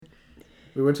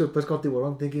We went to a place called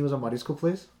Tiburon thinking it was a marisco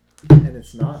place, and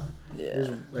it's not. Yeah. It was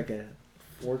like a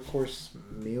 4-course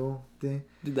meal thing.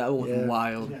 Dude, that was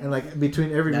wild. And like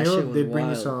between every That meal, shit was they bring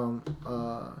you wild.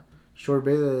 some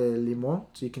sorbet de limon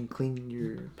so you can clean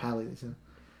your palate. So,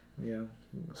 yeah,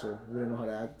 so we didn't know how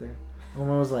to act there. My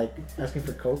mom was like asking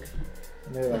for Coke,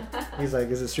 and they're like, he's like,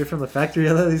 "Is it straight from the factory?"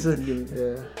 He said,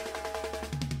 "Yeah."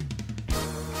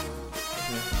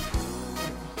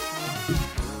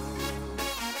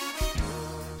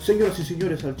 Señoras y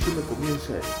señores, al chile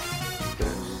comienza en 3,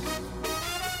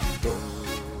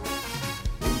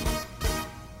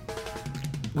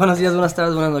 2. Buenos días, buenas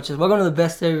tardes, buenas noches. Welcome to the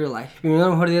best day of your life. Bienvenido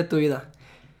al mejor día de tu vida.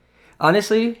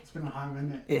 Honestly, It's been a hot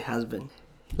minute. it has been.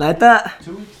 La neta,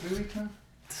 2 weeks, 3 weeks now?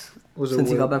 Was it since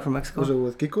he with, got back from Mexico. Was it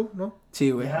with Kiko? No.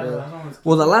 Sí, güey. Yeah, the last one was.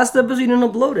 Well, the last episode you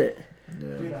didn't upload it.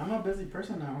 Dude, I'm a busy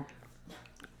person now.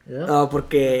 Yeah.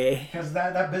 Porque... Because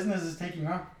that business is taking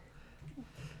off.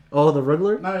 Oh, the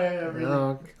regular. No, yeah, really.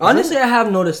 No. Honestly, I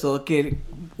have noticed though que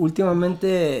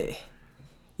últimamente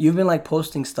you've been like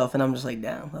posting stuff and I'm just like,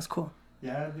 damn, that's cool.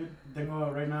 Yeah, dude.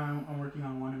 Right now, I'm working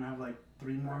on one and I have like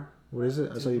 3 more. What is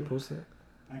it? I saw you post it.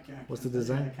 I can't. What's the tell you-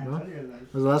 design? I can't No? tell you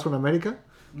guys. Was the last one America?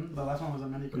 The last one was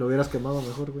American. Lo hubieras quemado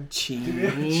mejor, güey.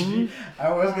 Ching.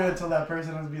 I was gonna tell that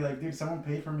person, I was be like, dude, someone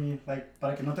paid for me, like,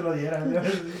 para que no te lo diera.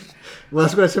 Well,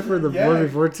 that's what I said for the Yeah. boy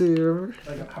before too. You remember?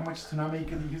 Like, how much tsunami you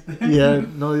could use? Yeah.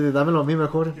 No, dámelo a mí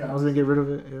mejor. Yeah. I was gonna get rid of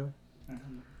it. Yeah.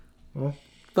 Well,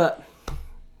 But,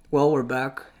 well, we're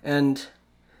back. And,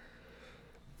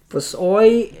 pues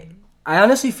hoy, I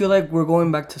honestly feel like we're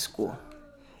going back to school.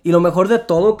 Y lo mejor de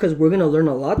todo, because we're going to learn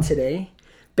a lot today.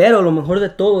 Pero lo mejor de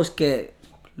todo es que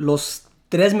los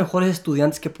 3 mejores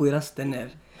estudiantes que pudieras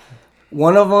tener.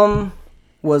 One of them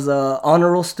was a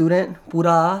honor roll student,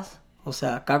 pura A's, o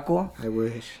sea, Caco. I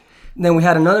wish. Then we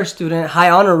had another student, high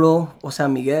honor roll, o sea,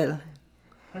 Miguel.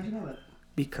 How'd you know that?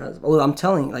 Because, well, I'm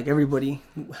telling like everybody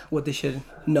what they should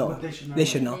know. What they should know. They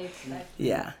should know. They expect.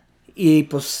 Yeah. Y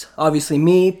pues, obviously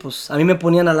me, pues, a mí me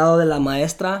ponían al lado de la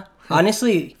maestra.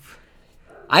 Honestly,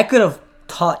 I could have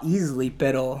taught easily,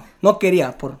 pero no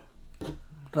quería por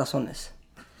razones.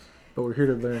 But we're here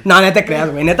to learn. No, neta creas,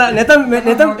 güey.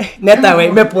 Neta,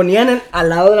 güey. Me ponían al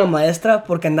lado de la maestra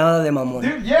porque andaba de mamón.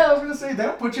 Dude, yeah, I was gonna say, they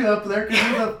don't put you up there because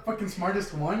you're the fucking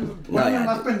smartest one. No, yeah.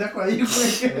 Más pendejo ahí,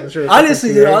 güey. Sure,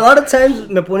 Honestly, dude, a lot of times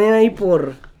me ponían ahí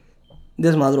por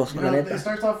desmadroso, You la know, it neta.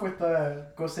 starts off with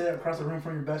go sit across the room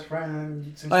from your best friend, and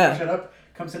then since Oh, yeah. you shut up,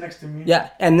 come sit next to me.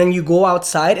 Yeah, and then you go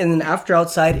outside, and then after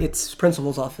outside, it's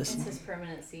principal's office. It's his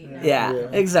permanent seat now. Yeah, Yeah.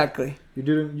 exactly. You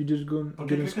did go ¿Por good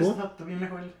qué in crees que school? está bien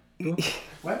mejor?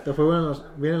 What? ¿Te fue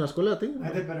bien en la escuela, a ti? I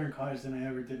did better in college than I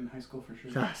ever did in high school for sure.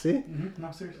 Ah, sí.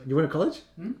 No, seriously. You went to college?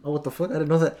 Hmm? Oh, what the fuck? I didn't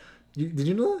know that. Did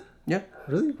you know that? Yeah.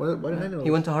 Really? Why didn't I know? He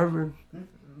went to Harvard.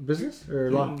 Business or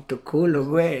law? Tu culo,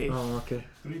 güey. Oh, okay.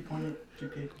 3.8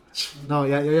 GPA. No,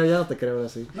 ya no te creo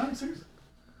así. No, I'm serious.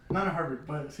 Not at Harvard,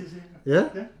 but see. Yeah?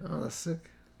 Yeah. Oh, that's sick.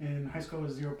 In high school it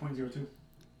was 0.02.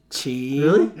 Chi.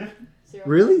 Really? Yeah. 0.02.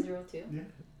 Really? Yeah.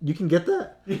 You can get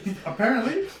that?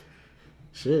 Apparently.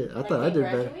 Shit, I Like thought I you did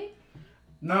better. graduate?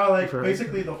 No, like For-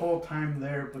 basically the whole time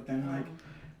there, but then like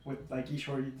with like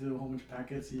eShort, you do a whole bunch of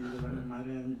packets, you run them out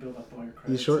and you build up all your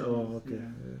credits. short? and- Oh, okay. yeah.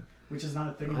 Yeah. Which is not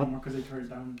a thing anymore because they tore it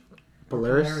down.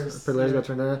 Polaris Polaris, got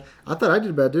turned down. I thought I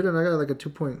did bad, dude, and I got like a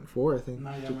 2.4, I think. No,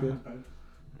 yeah, GPA. mine was bad.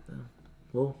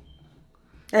 Whoa.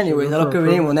 Anyways, a lo que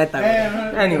venimos, neta.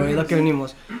 Yeah, güey. Anyway, lo que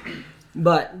venimos.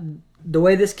 But the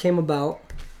way this came about,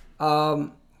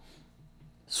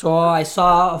 so I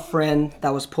saw a friend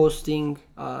that was posting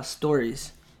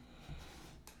stories.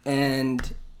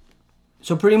 And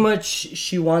so pretty much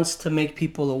she wants to make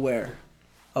people aware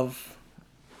of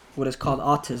what is called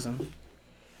autism.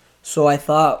 So I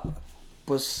thought,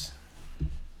 pues,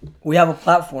 we have a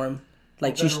platform.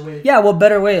 Like, What better way? yeah, what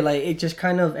better way? Like, it just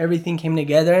kind of, everything came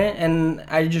together. And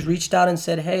I just reached out and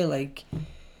said, hey, like,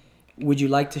 would you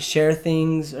like to share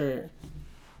things or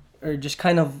just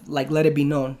kind of, like, let it be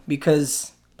known?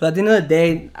 Because, but at the end of the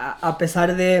day, a pesar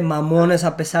de mamones,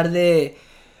 a pesar de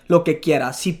lo que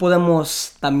quiera, sí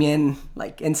podemos también,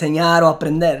 like, enseñar o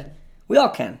aprender. We all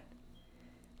can.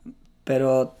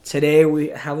 Pero today we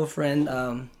have a friend,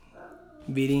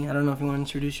 Viri. I don't know if you want to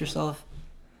introduce yourself.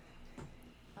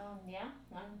 Yeah.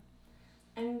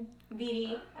 I'm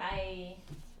Viri. I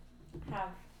have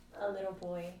a little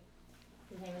boy.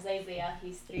 His name is Isaiah.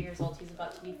 He's 3 years old. He's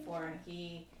about to be 4. And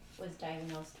he was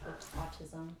diagnosed with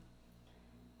autism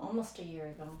almost a year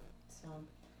ago. So,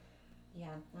 yeah,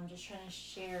 I'm just trying to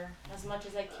share as much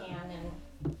as I can.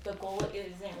 And the goal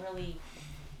isn't really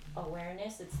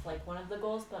awareness. It's like one of the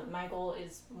goals, but my goal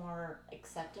is more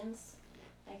acceptance,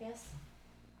 I guess.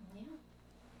 Yeah.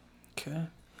 Okay.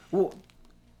 Well,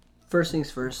 first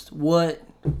things first. What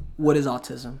is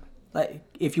autism? Like,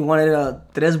 if you wanted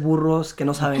tres burros que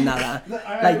no saben nada.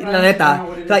 Like, la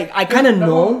neta. Like, I kind of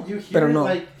know, you but hear no.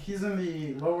 like he's in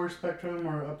the lower spectrum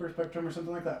or upper spectrum or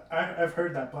something like that. I've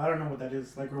heard that, but I don't know what that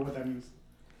is, like, or what that means.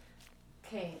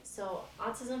 Okay, so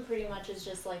autism pretty much is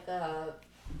just like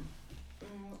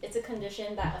it's a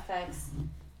condition that affects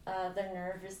the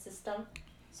nervous system.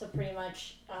 So pretty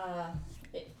much,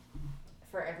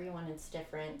 for everyone it's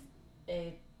different.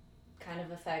 It kind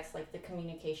of affects like the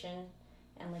communication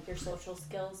and like your social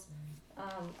skills.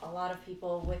 A lot of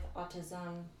people with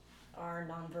autism are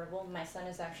nonverbal. My son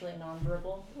is actually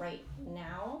nonverbal right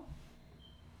now.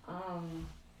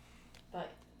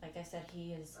 But like I said,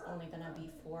 he is only gonna be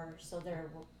 4, so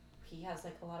he has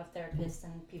like a lot of therapists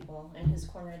and people in his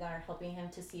corner that are helping him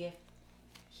to see if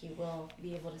he will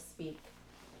be able to speak.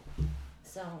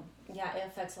 So yeah, it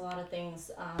affects a lot of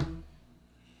things,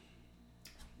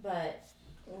 but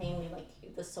mainly like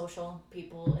the social,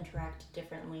 people interact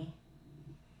differently.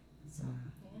 So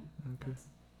yeah, Okay. that's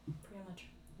pretty much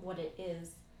what it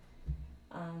is.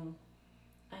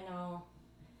 I know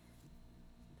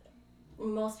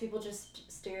most people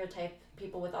just stereotype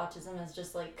people with autism as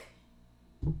just like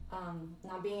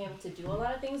not being able to do a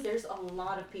lot of things. There's a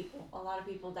lot of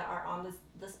people that are on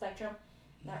the spectrum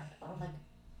that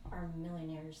are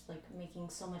millionaires, like making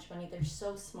so much money. They're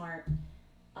so smart.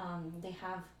 They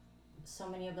have so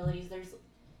many abilities.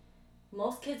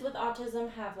 Most kids with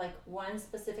autism have like one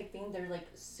specific thing they're like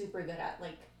super good at.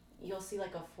 Like you'll see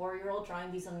like a 4-year-old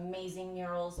drawing these amazing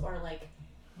murals, or like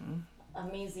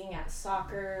amazing at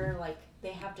soccer. Like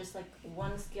they have just like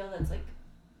one skill that's like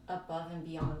above and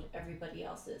beyond everybody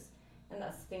else's, and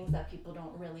that's things that people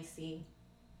don't really see.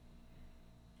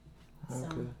 So,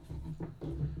 Okay.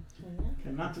 yeah.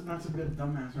 Okay, not to be a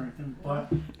dumbass or anything, but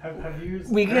have you?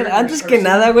 We heard good. or- Antes or que seen-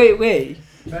 nada, wait.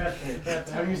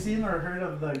 Have you seen or heard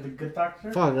of the Good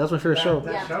Doctor? Fuck, that's my favorite show.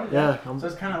 That Yeah. show? Yeah. So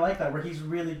it's kind of like that, where he's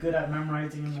really good at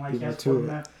memorizing and like he People has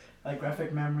too. like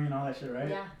graphic memory and all that shit, right?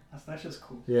 Yeah. That's just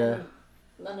cool. Yeah.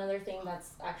 And another thing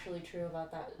that's actually true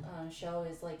about that show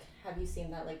is like, have you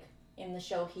seen that like in the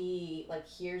show he like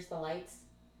hears the lights?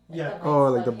 Like, Yeah. the lights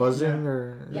Oh, like the above him. buzzing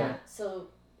or Yeah. So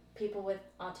people with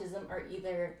autism are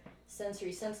either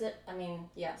sensory sensitive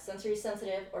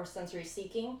or sensory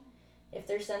seeking. If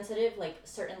they're sensitive, like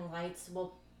certain lights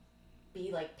will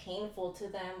be like painful to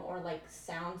them, or like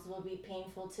sounds will be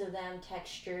painful to them,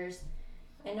 textures.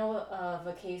 I know of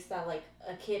a case that like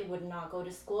a kid would not go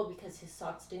to school because his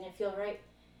socks didn't feel right.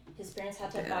 His parents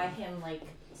had to buy him like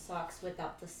socks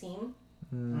without the seam,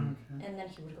 Okay. and then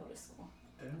he would go to school.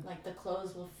 Damn. Like the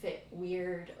clothes will fit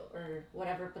weird or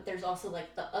whatever. But there's also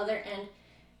like the other end,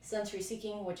 sensory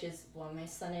seeking, which is what my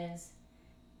son is.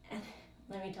 And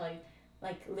let me tell you,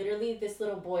 like literally this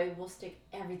little boy will stick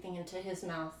everything into his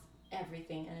mouth,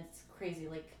 everything, and it's crazy.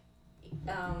 Like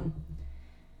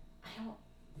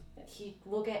he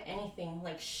will get anything,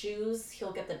 like shoes,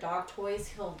 he'll get the dog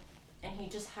toys, and he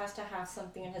just has to have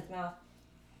something in his mouth.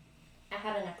 I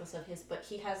had a necklace of his, but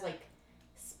he has like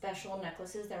special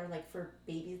necklaces that are like for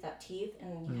babies that teeth,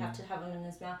 and you have to have them in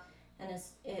his mouth, and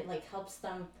it like helps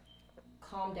them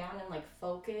calm down and like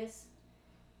focus.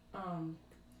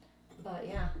 But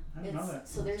yeah, I didn't know that.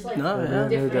 so there's like No, Yeah,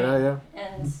 different yeah.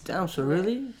 and Damn, so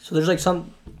really? So there's like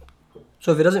some.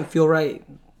 So if it doesn't feel right,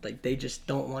 like they just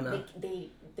don't wanna. they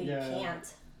Yeah.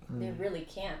 can't. They really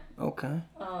can't. Okay.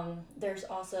 There's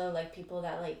also like people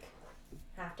that like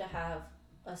have to have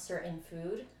a certain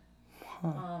food.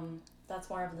 That's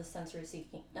more of the sensory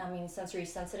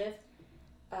sensitive.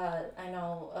 I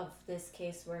know of this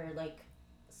case where like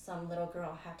some little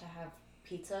girl had to have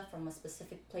pizza from a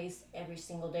specific place every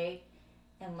single day,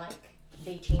 and like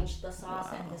they changed the sauce,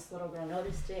 and this little girl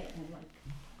noticed it, and like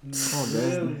Oh,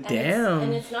 damn. and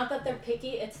Damn. it's not that they're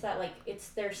picky, it's that like it's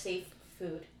their safe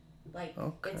food, like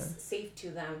Okay. it's safe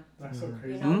to them. That's so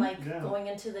crazy. You know, like Yeah. going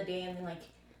into the day and then like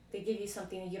they give you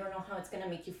something and you don't know how it's gonna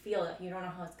make you feel. You don't know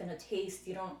how it's gonna taste.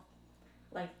 You don't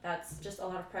like that's just a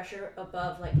lot of pressure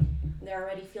above. Like they're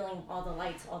already feeling all the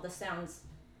lights, all the sounds.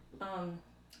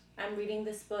 I'm reading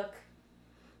this book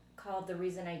called The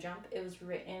Reason I Jump. It was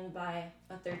written by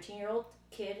a 13-year-old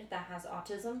kid that has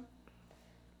autism.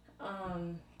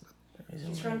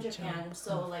 He's from Japan,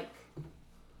 so like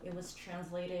it was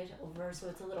translated over, so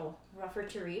it's a little rougher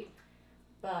to read.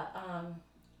 But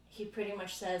he pretty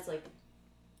much says like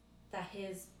that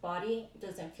his body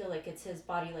doesn't feel like it's his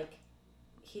body. Like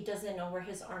he doesn't know where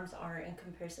his arms are in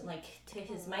comparison. Like to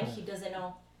his mind, he doesn't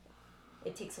know.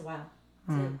 It takes a while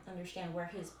to understand where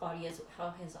his body is,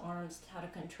 how his arms, how to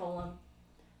control them.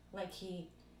 Like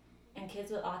and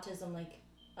kids with autism, like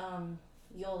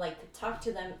you'll like talk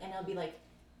to them and it'll be like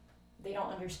they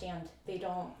don't understand, they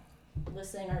don't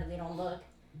listen, or they don't look,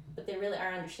 but they really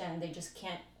are understanding. They just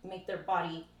can't make their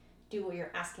body do what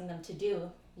you're asking them to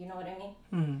do. You know what I mean?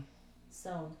 Mm-hmm.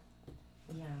 So,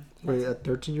 yeah. Wait, a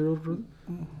 13-year-old brother?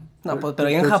 No, pues, pero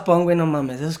ahí en Japón, güey, no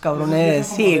mames, esos cabrones,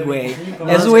 Esos sí, son como güey. de 25,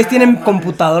 Esos güeyes tienen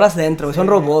computadoras dentro, güey, son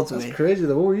robots, That's güey. crazy.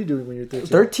 Though. What were you doing when you were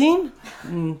 13?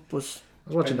 13? Pues, I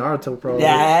was watching Naruto, probably.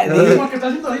 ya, Lo mismo que está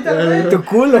haciendo ahorita, güey. tu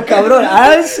culo, cabrón.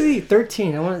 Ah, sí,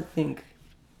 13, I want to think.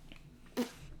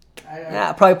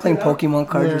 Yeah, probably playing Pokemon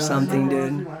cards or something,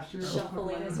 dude.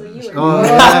 Shuffling is what you were Oh,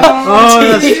 doing. yeah.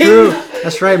 Oh, that's true.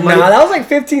 That's right. Nah, that was like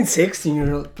 15, 16 years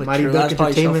old. But Mighty true, Duck that's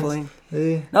probably Entertainment. shuffling.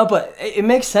 Hey. No, but it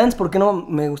makes sense. ¿Por qué no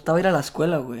me gustaba ir a la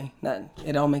escuela, güey?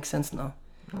 It all makes sense now.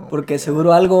 Porque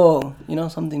seguro algo, you know,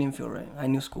 something didn't feel right. I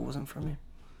knew school wasn't for me.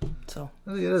 So,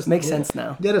 makes sense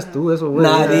now. Ya eres tú, eso, güey.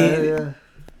 Nah, yeah, dude. yeah.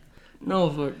 No,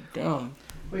 but damn.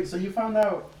 Wait, so you found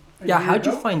out? Yeah, how'd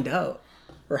you find out?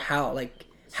 Or how? Like,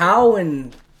 how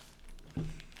and...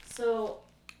 So,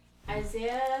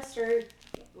 Isaiah started,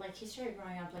 like, he started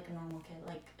growing up like a normal kid,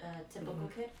 like a typical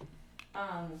kid.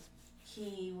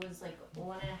 He was like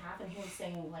 1.5 and he was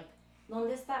saying like,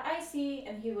 ¿Dónde está Icy?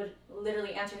 And he would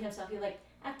literally answer himself. He'd like,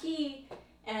 aquí.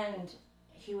 And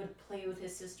he would play with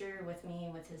his sister, with me,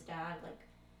 with his dad. Like,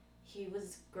 he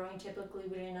was growing typically.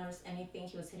 We didn't notice anything.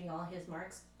 He was hitting all his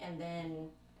marks. And then,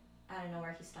 I don't know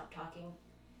where he stopped talking.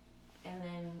 And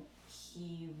then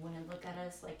he wouldn't look at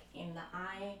us like in the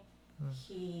eye.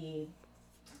 He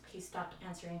stopped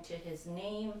answering to his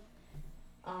name.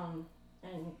 And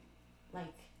like,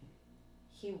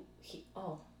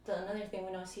 another thing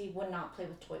we noticed, he would not play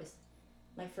with toys.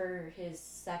 Like for his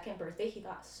 2nd birthday, he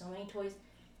got so many toys.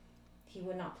 He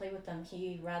would not play with them.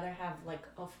 He'd rather have like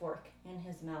a fork in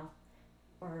his mouth,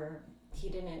 or he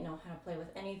didn't know how to play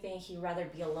with anything. He'd rather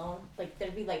be alone. Like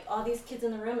there'd be like all these kids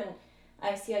in the room, and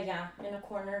I see in a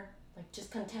corner, like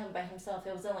just content by himself.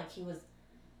 It wasn't like he was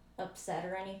upset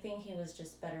or anything. He was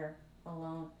just better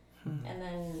alone. And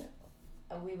then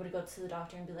we would go to the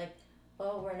doctor and be like,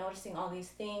 oh, we're noticing all these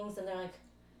things. And they're like,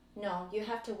 no, you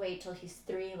have to wait till he's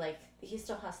 3. Like, he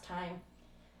still has time.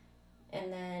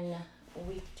 And then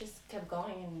we just kept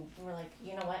going, and we're like,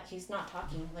 you know what? He's not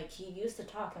talking. Like, he used to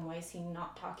talk, and why is he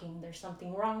not talking? There's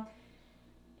something wrong.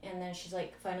 And then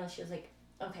finally she was like,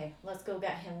 okay, let's go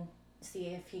get him, see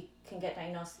if he can get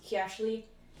diagnosed.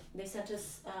 They sent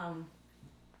us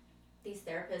these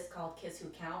therapists called Kids Who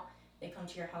Count. They come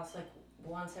to your house like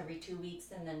once every 2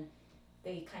 weeks, and then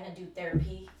they kind of do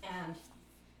therapy, and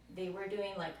they were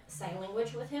doing like sign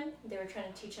language with him. They were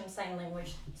trying to teach him sign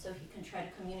language so he can try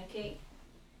to communicate.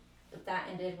 But that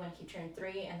ended when he turned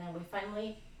 3, and then we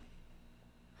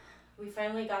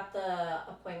finally got the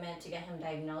appointment to get him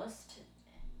diagnosed,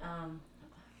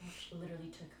 which literally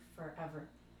took forever.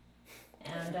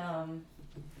 And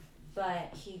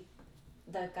but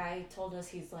the guy told us,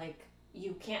 he's like,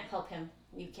 you can't help him,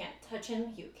 you can't touch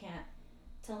him, you can't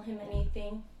tell him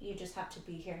anything, you just have to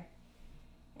be here.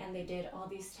 And they did all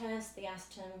these tests. They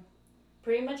asked him,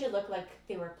 pretty much it looked like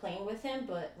they were playing with him,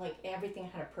 but like everything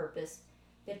had a purpose.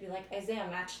 They'd be like, Isaiah,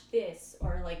 match this,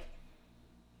 or like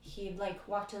he'd like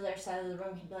walk to the other side of the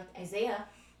room, he'd be like, Isaiah,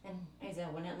 and Isaiah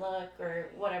wouldn't look or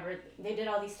whatever. They did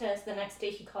all these tests. The next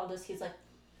day he called us, he's like,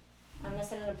 I'm gonna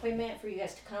set an appointment for you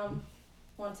guys to come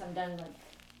once I'm done like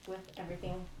with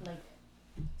everything, like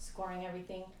scoring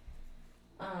everything.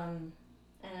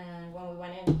 And when we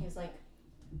went in, he's like,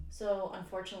 so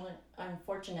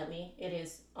unfortunately it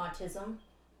is autism.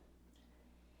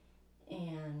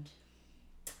 And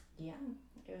yeah,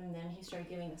 and then he started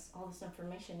giving us all this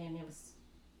information, and it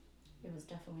was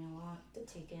definitely a lot to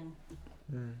take in.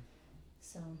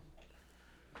 So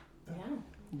yeah.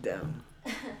 Damn.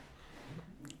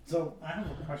 So I have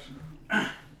a question.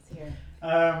 It's here.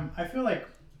 I feel like,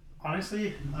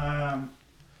 honestly, I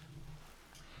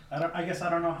guess I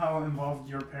don't know how involved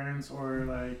your parents or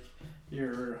like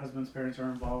your husband's parents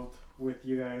are involved with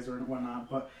you guys or whatnot,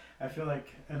 but I feel like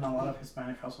in a lot of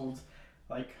Hispanic households,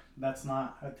 like that's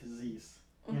not a disease.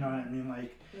 You know what I mean?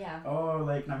 Like, Yeah. oh,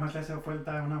 like nada más le hace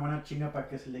falta una buena chinga para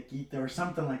que se le quite or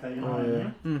something like that. You know what I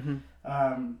mean?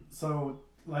 Mm-hmm. So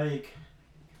like,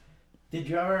 did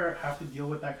you ever have to deal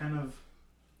with that kind of?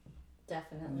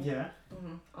 Definitely. Yeah.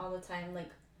 All the time,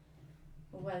 like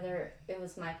whether it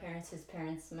was my parents, his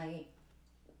parents, my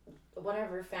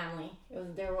whatever family,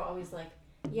 they were always like,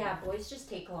 yeah, boys just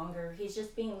take longer. He's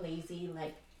just being lazy.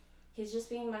 Like, he's just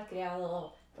being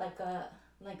malcriado. Like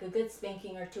a good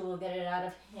spanking or two will get it out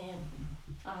of him.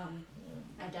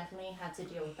 I definitely had to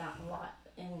deal with that a lot,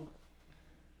 and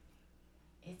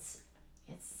it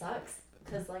sucks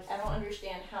because like I don't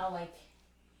understand how like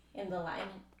in the Latin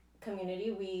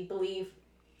community, we believe,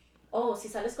 oh, si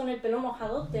sales con el pelo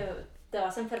mojado, te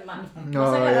vas a enfermar.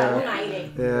 Vas a agarrar un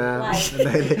aire. Yeah.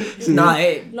 Like, Nah,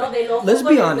 hey, no, del ojo let's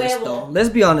con be el honest huevo. though. Let's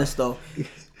be honest though.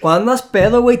 Cuando andas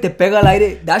pedo, güey, te pega el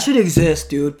aire. That should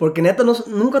exist, dude. Porque neta,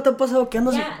 nunca te ha pasado que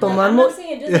andas Yeah, tomando. I'm not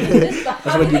saying it doesn't exist,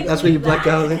 but how do they That's when you believe black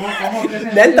that?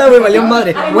 out. Neta, güey, valió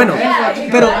madre. I- Bueno, yeah,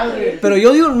 pero, exactly. pero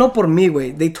yo digo no por mí,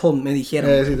 güey. They told me, me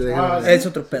dijeron. Sí, te dijeron. Es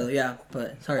otro pedo, yeah.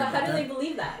 But sorry But about how do they that.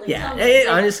 believe that? Like, Yeah, tell me,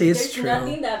 honestly, it's there's true.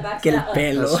 nothing that backs Que el that up.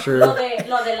 pelo. That's true.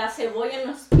 Lo de la cebolla en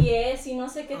los pies y no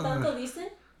sé qué tanto dicen.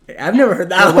 I've never heard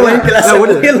that what one. is- Que la yeah, what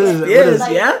is- cebolla en los what is- pies,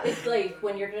 Like, yeah? it's like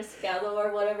when you're rescaldo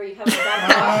or whatever, you have a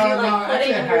bad cough, you like put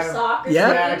it in your sock or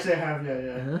Yeah. Yeah, something. actually I have,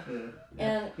 yeah.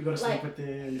 And You go to sleep like, with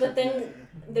it. but then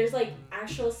there's like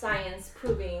actual science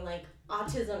proving like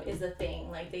autism is a thing.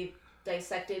 Like they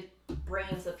dissected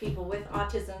brains of people with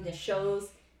autism that shows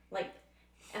like,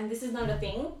 and this is not a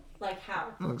thing. Like how?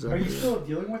 Oh, Are exactly. you still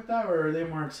dealing with that, or are they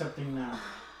more accepting now?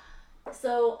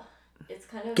 So it's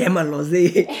kind of Quémalos,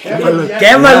 dije. Quémalos, yeah.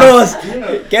 Quémalos.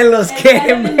 Yeah. Que los it's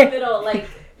kind of in the queme. middle. Like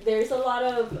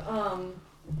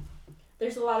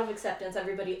there's a lot of acceptance.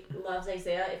 Everybody loves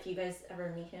Isaiah. If you guys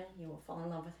ever meet him, you will fall in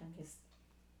love with him. He's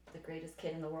the greatest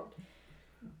kid in the world.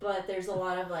 But there's a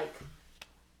lot of like,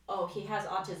 oh, he has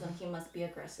autism, he must be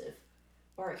aggressive.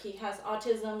 Or he has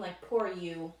autism, like poor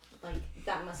you, like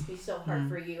that must be so hard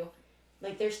for you.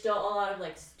 Like there's still a lot of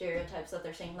like stereotypes that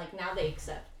they're saying. Like now they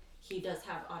accept he does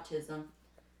have autism.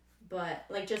 But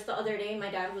like just the other day, my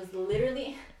dad was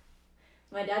literally,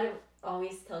 my dad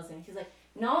always tells me, he's like,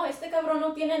 no, este cabrón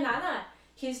no tiene nada.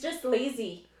 He's just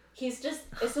lazy. He's just,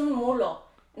 es un mulo.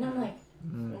 And I'm like,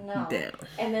 no. Damn.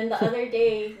 And then the other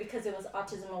day, because it was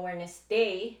Autism Awareness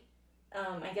Day,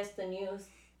 I guess the news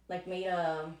like made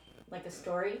a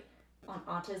story on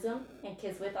autism and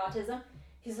kids with autism.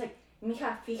 He's like,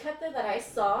 mija, fíjate that I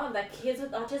saw that kids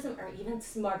with autism are even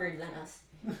smarter than us.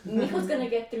 Mijo's gonna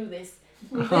get through this.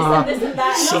 This and this and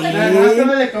that. And I was like,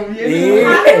 Hasta le conviene.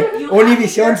 "How? You have to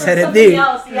Univision hear from said it, something dude.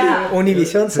 else, yeah.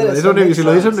 Univision Si lo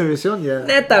dice Univision, yeah.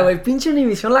 Neta, güey, pinche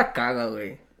Univision la caga,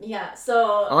 güey. Yeah,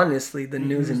 so, Honestly, the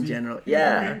news in general.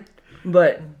 Yeah.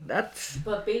 But that's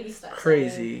but baby steps.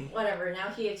 Crazy. I mean, whatever, now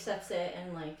he accepts it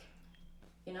and like,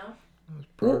 you know?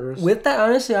 Progress. with that,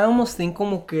 honestly, I almost think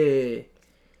como que,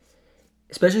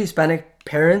 especially Hispanic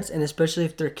parents, and especially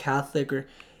if they're Catholic, or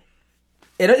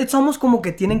it's almost como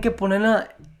que tienen que ponerla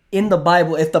in the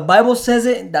Bible. If the Bible says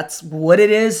it, that's what it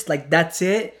is. Like that's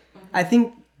it. I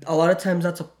think a lot of times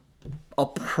that's a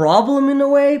problem in a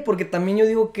way, porque también yo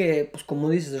digo que, pues como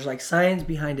dices, there's like science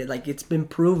behind it. Like it's been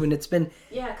proven. It's been.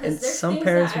 Yeah, And because there's some things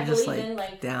parents that are I just believe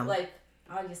like, in, damn. like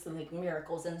obviously like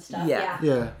miracles and stuff. Yeah.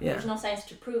 Yeah. Yeah. There's no science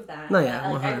to prove that. No,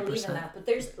 yeah, Like, I believe 100%. in that. But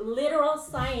there's literal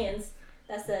science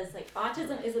that says like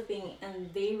autism is a thing and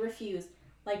they refuse.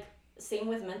 Like same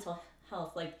with mental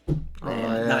health. Like Oh,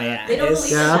 yeah. They don't It's-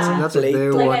 believe Yeah, that. that's a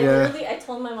big like one, I yeah. literally I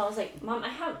told my mom, I was like, Mom,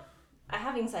 I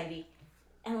have anxiety.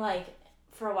 And like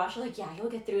for a while she's like, yeah, you'll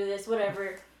get through this,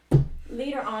 whatever.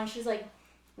 Later on she's like,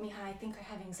 Mija, I think I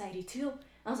have anxiety too.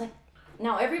 I was like,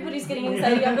 now everybody's getting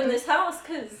anxiety up in this house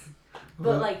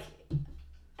but like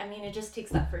I mean it just takes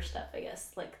that first step, I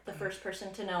guess. Like the first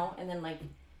person to know, and then like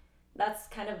that's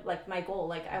kind of like my goal.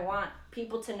 Like I want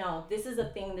people to know this is a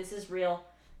thing, this is real.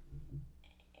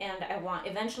 And I want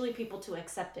eventually people to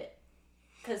accept it.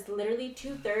 Because literally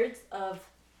 2/3 of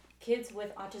kids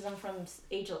with autism from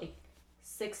age like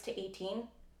 6 to 18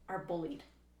 are bullied.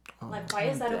 Like, why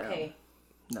is that damn. okay?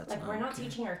 That's Like, we're not okay.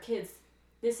 teaching our kids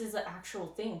this is an actual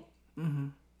thing. Mm-hmm.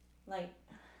 Like,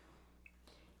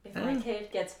 if my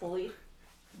kid gets bullied,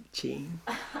 Ching.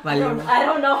 I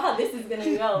don't know how this is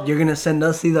gonna go. You're gonna send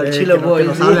us either Eh, Chile que boys.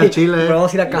 nos hable al Chile.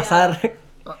 Vamos a ir a cazar.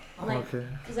 Like, Okay.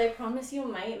 because I promise you,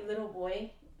 my little boy,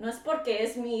 no es porque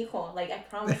es mi hijo, like, I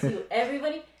promise you,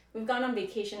 everybody, we've gone on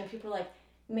vacation and people are like,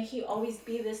 may he always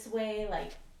be this way,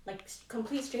 like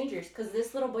complete strangers, because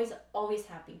this little boy's always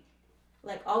happy.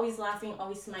 Like, always laughing,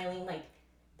 always smiling, like,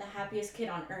 the happiest kid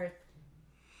on earth.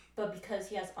 But because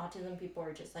he has autism, people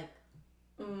are just like,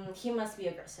 he must be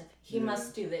aggressive. He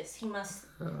must do this. He must,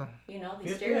 you know,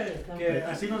 these stereotypes. Que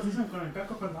así nos dicen con el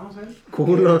caco cuando vamos a él.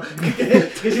 Culo.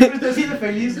 Que siempre está así de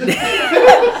feliz.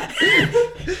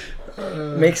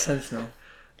 Makes sense now.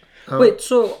 Wait,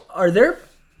 so are there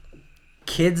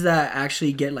kids that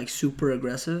actually get like super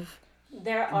aggressive?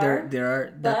 There are, There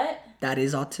are but that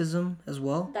is autism as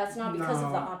well. that's not because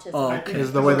of the autism. Oh, I okay. think It's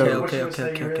it's the way because that- of what she was okay,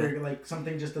 saying okay. earlier, like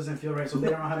something just doesn't feel right, so they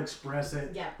don't know how to express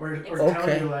it. Yeah, Or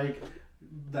exactly. tell you like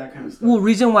that kind of stuff. Well,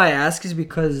 reason why I ask is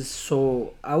because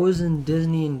so I was in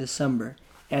Disney in December,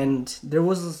 and there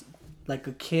was like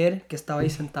a kid que estaba ahí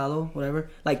sentado, whatever.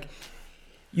 Like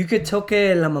you could tell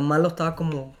que la mamá lo estaba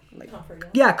como like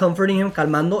comforting him,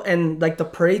 calmando, and like the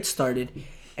parade started,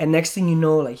 and next thing you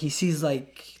know, like he sees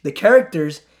like the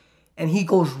characters, and he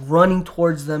goes running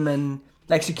towards them, and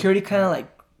like security kind of like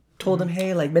told him,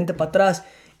 hey, like vente para atrás,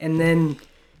 and then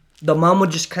the mom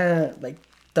would just kind of like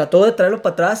trató de traerlo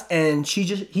para atrás, and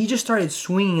he just started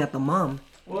swinging at the mom.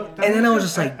 Well, And then I was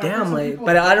just like, damn, like,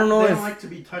 but I don't know they if... don't like to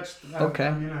be touched. Okay.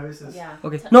 I mean, a veces. Yeah.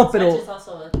 Okay. No, No, pero... touch is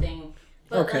also a thing.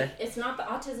 But Okay. like, it's not the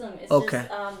autism. It's Okay.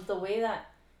 just the way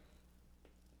that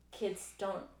kids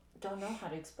don't know how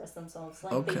to express themselves.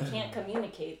 Like Okay. they can't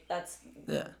communicate. That's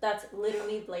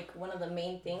literally like one of the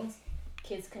main things.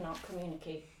 Kids cannot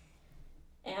communicate.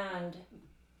 And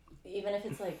even if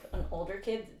it's like an older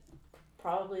kid,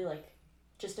 probably like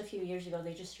just a few years ago,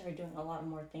 they just started doing a lot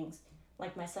more things.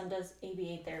 Like my son does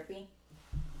ABA therapy.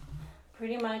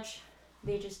 Pretty much,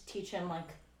 they just teach him like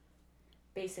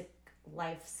basic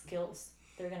life skills.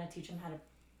 They're gonna teach him how to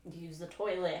use the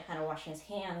toilet, how to wash his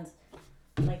hands,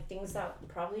 like things that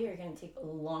probably are gonna take a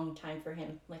long time for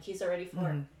him. Like he's already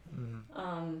 4.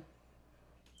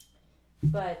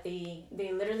 But they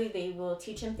will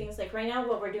teach him things like right now.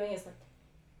 What we're doing is like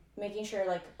making sure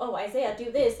like, oh, Isaiah,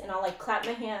 do this, and I'll like clap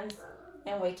my hands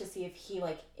and wait to see if he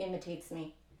like imitates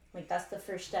me. Like that's the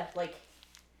first step. Like,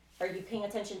 are you paying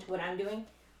attention to what I'm doing?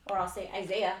 Or I'll say,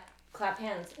 Isaiah, clap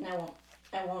hands, and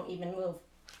I won't even move.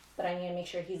 But I need to make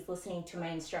sure he's listening to my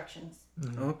instructions.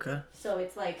 Okay. So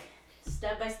it's like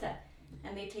step by step,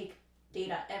 and they take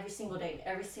data every single day.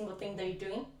 Every single thing they're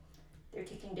doing, they're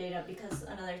taking data, because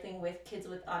another thing with kids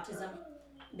with autism,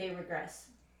 they regress.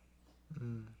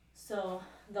 So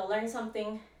they'll learn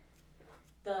something,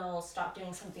 they'll stop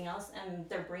doing something else, and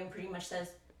their brain pretty much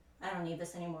says, I don't need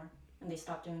this anymore, and they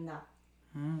stop doing that.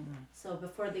 So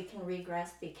before they can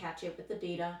regress, they catch it with the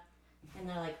data, and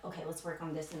they're like, okay, let's work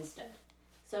on this instead.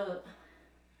 So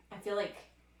I feel like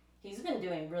he's been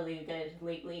doing really good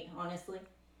lately, honestly.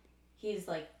 He's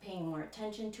like paying more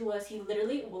attention to us. He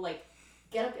literally will like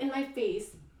get up in my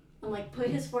face and like put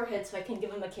his forehead so I can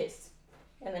give him a kiss,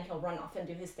 and then he'll run off and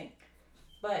do his thing.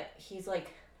 But he's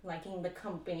like liking the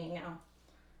company now.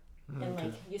 And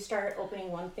like you start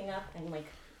opening one thing up, and like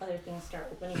other things start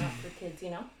opening up for kids, you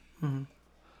know?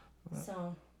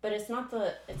 So, but it's not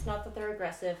that they're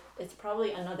aggressive. It's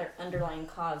probably another underlying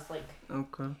cause, like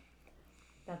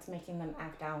that's making them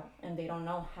act out, and they don't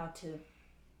know how to.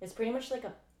 It's pretty much like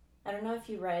I don't know if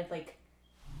you read like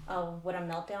what a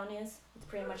meltdown is. It's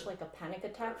pretty much like a panic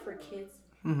attack for kids.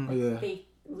 They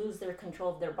lose their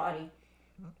control of their body,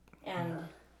 and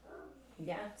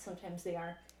sometimes they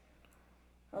are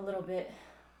a little bit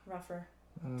rougher.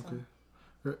 Okay.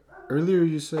 Earlier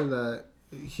you said that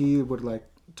he would like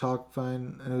talk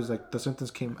fine, and it was like the symptoms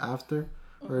came after,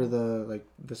 or the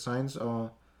signs.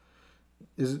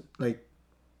 Is it like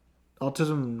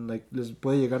autism like this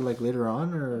puede llegar like later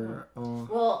on, or?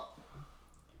 Well,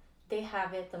 they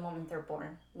have it the moment they're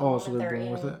born. So they're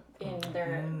born with it? In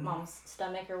their mom's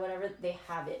stomach or whatever, they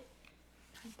have it.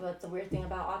 But the weird thing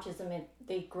about autism,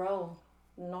 they grow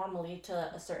normally to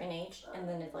a certain age, and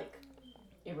then it like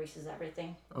erases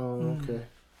everything. Oh, okay.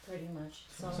 Pretty much.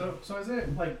 So is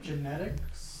it like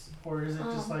genetics, or is it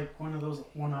just like one of those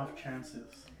one-off chances?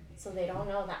 So they don't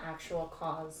know the actual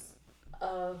cause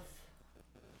of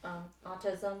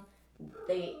autism.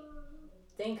 They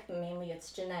think mainly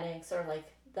it's genetics or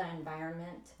like the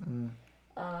environment.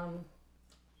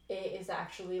 It is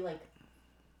actually like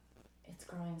it's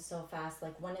growing so fast.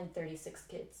 Like 1 in 36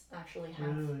 kids actually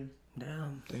have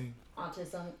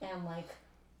autism, and like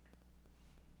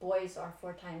boys are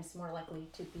 4 times more likely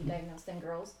to be diagnosed than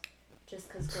girls, just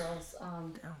because girls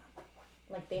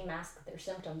like they mask their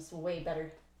symptoms way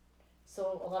better.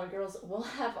 So a lot of girls will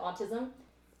have autism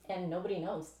and nobody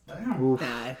knows.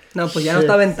 Ay, no, pues ya no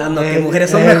está aventando que mujeres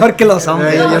son mejor que los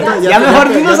hombres. Ya mejor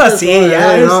dimos así,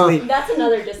 ya. That's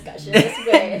another discussion.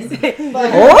 Después.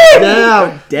 But,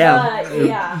 damn.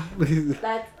 But yeah,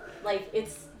 that's like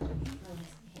it's.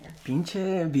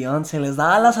 Pinche Beyoncé, les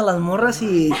da alas a las morras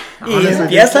y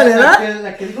empieza, ¿verdad?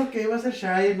 La que dijo que iba a ser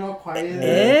shy, no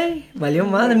quiet. Valió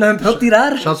madre, no empezó a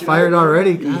tirar. Shots fired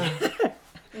already.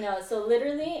 No, so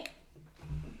literally,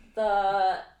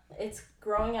 it's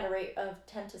growing at a rate of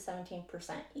 10 to 17%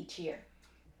 each year.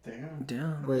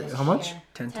 Damn. Wait, how much?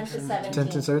 10 to 17. 10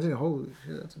 to 17? Holy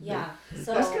shit, that's yeah. big.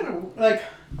 So that's kind of like,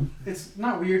 it's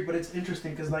not weird, but it's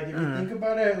interesting because like if you think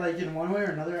about it, like in one way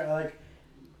or another, like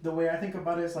the way I think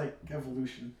about it is like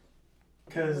evolution.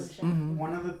 Because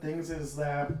one of the things is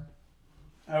that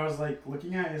I was like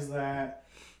looking at is that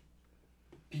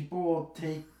people will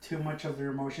take too much of their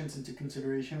emotions into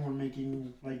consideration when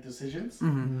making like decisions.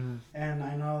 Mm-hmm. And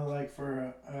I know like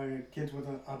for kids with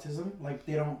autism, like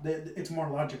it's more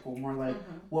logical, more like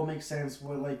what makes sense,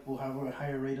 what like will have a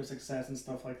higher rate of success and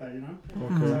stuff like that, you know.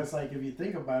 Okay. So it's like if you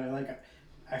think about it, like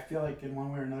I feel like in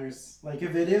one way or another, it's like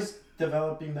if it is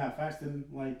developing that fast, then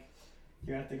like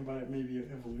you gotta think about it, maybe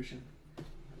evolution.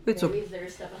 Maybe they're a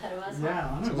step ahead of us.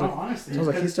 Yeah, I don't know, honestly. Sounds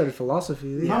like he started philosophy.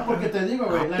 No, porque te digo,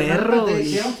 güey. Like, perro,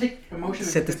 they don't take emotion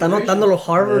Se into te está consideration. notando lo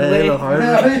Harvard, güey. Lo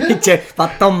Harvard. Pinche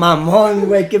pato mamón,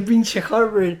 güey. Qué pinche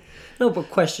Harvard. No,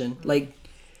 but question. Like,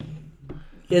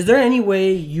 is there any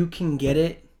way you can get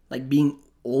it, like, being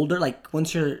older? Like,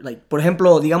 once you're, like, por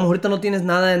ejemplo, digamos, ahorita no tienes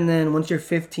nada, and then once you're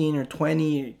 15 or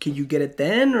 20, can you get it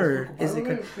then? Or is it...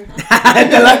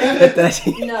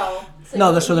 No. So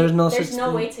No, so there's no there's such no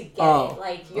thing. way to get Oh, it.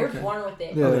 Like you're okay. born with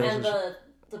it, Yeah, and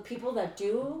the people that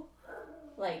do,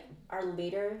 like, are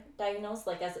later diagnosed,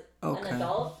 like as Okay. an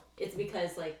adult, it's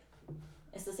because like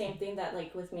it's the same thing that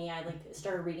like with me, I like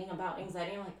started reading about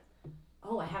anxiety. I'm like,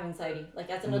 oh, I have anxiety. Like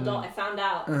as an adult, I found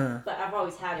out, but I've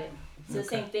always had it. It's the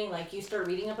same thing. Like you start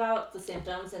reading about the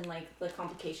symptoms and like the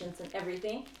complications and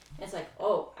everything. And it's like,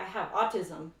 oh, I have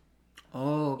autism.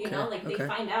 Oh, okay. You know, like they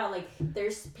find out like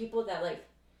there's people that like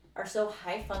are so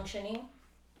high functioning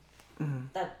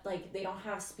that like they don't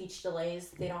have speech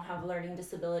delays, they don't have learning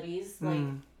disabilities, like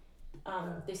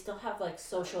they still have like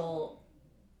social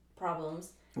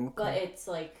problems, but it's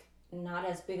like not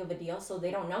as big of a deal, so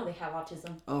they don't know they have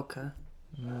autism. Okay.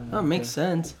 That makes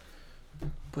sense.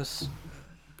 Pues,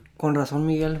 con razón,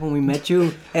 Miguel, when we met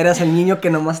you, eras el niño que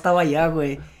nomás estaba allá,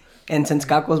 güey. And since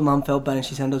Caco's mom felt bad and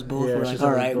she sent us both, Yeah, we're she like, sent us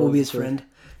alright, we'll both, be his so- friend.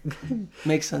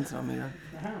 Makes sense, no, Miguel.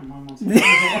 Damn, almost.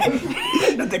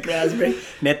 No te creas, güey.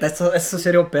 Neta, eso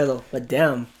serio pedo. But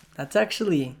damn, that's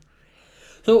actually...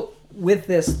 So, with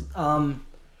this,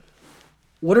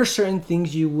 what are certain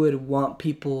things you would want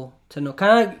people to know?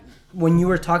 Kind of when you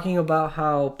were talking about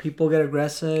how people get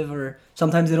aggressive or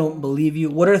sometimes they don't believe you,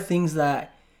 what are things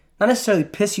that not necessarily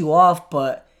piss you off,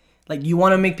 but like you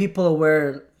want to make people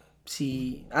aware?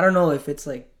 See, I don't know if it's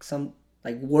like some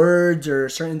like words or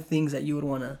certain things that you would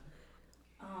want to...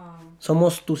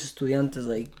 Somos tus estudiantes,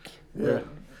 like... Yeah.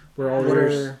 We're all What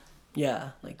yours. are... Yeah,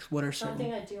 like what are certain...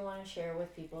 Something I do want to share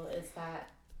with people is that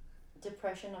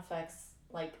depression affects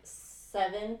like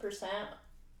 7%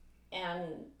 and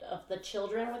of the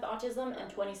children with autism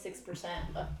and 26%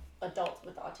 of adults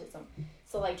with autism.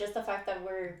 So like just the fact that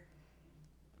we're,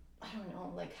 I don't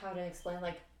know like how to explain,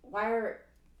 like why are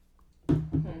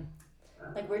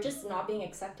like we're just not being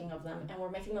accepting of them and we're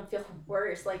making them feel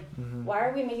worse. Like why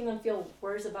are we making them feel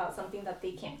worse about something that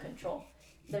they can't control?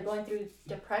 They're going through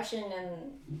depression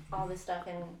and all this stuff,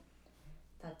 and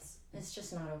it's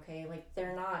just not okay. Like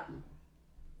they're not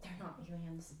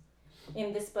humans.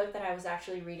 In this book that I was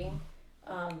actually reading,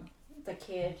 the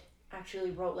kid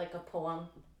actually wrote like a poem,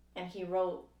 and he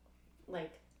wrote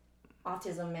like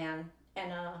autism man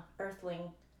and a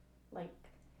earthling, like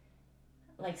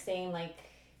saying like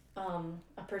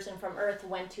a person from Earth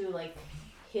went to like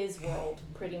his world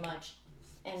pretty much,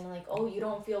 and like, oh, you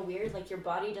don't feel weird, like your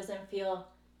body doesn't feel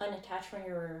unattached from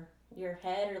your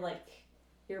head or like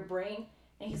your brain,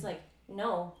 and he's like,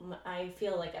 no, I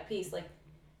feel like at peace, like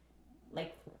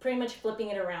pretty much flipping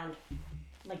it around,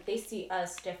 like they see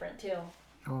us different too.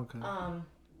 Okay.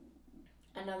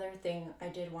 Another thing I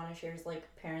did want to share is like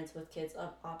parents with kids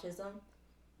of autism.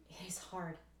 It is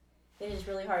hard. It is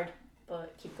really hard,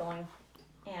 but keep going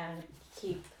and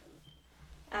keep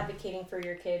advocating for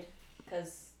your kid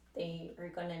because they are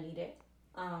gonna need it.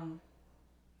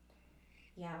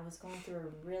 Yeah, I was going through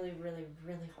a really, really,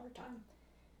 really hard time,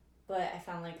 but I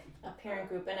found like a parent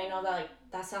group, and I know that like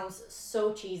that sounds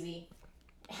so cheesy,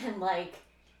 and like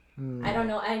I don't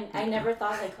know, I never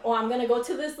thought like, oh, I'm gonna go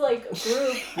to this like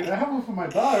group. Dude, I have one for my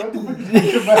dog. What the fuck are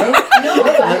you talking about? No,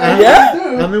 but Yeah?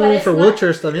 I'm in But one it's for not-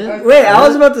 wheelchairs también. Wait, I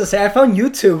was about to say, I found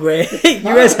YouTube, way. You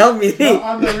guys helped me. No,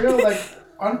 on the real, like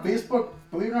on Facebook,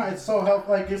 believe it or not, it's so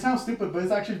helpful. Like it sounds stupid, but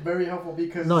it's actually very helpful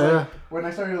because No, it's, yeah. like, when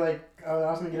I started like I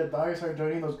was gonna get a dog, I started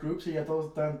joining those groups. So you get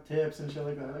those done tips and shit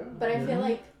like that. But I feel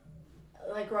like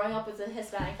growing up with a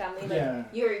Hispanic family, like Yeah.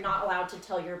 you're not allowed to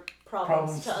tell your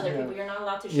problems to other yeah. people. You're not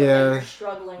allowed to show Yeah. that you're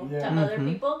struggling Yeah. to other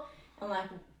people. And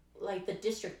like the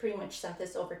district pretty much sent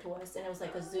this over to us, and it was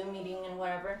like a Zoom meeting and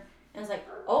whatever. And it's like,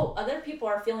 oh, other people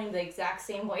are feeling the exact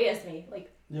same way as me.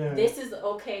 Like Yeah. this is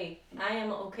okay. I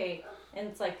am okay. And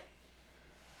it's like,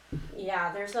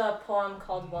 yeah, there's a poem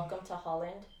called "Welcome to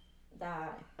Holland"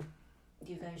 that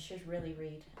you guys should really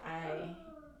read.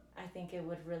 I think it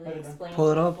would really Okay. explain.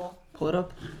 Pull it to up. people. Pull it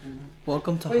up.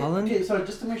 Welcome to Wait, Holland. okay, so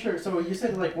just to make sure, so you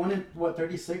said like 1 in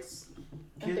 36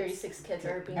 And 36 kids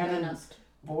are being And then- diagnosed.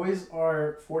 Boys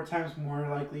are 4 times more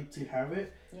likely to have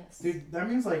it. Yes. Dude, that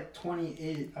means like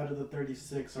 28 out of the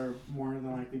 36 are more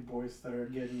than likely boys that are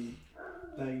getting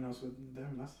diagnosed with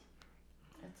them.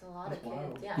 It's a lot That's of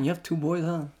wild. kids. Yeah. You have 2 boys,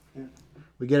 huh?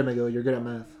 We get it, Miguel. You're good at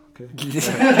math. Okay.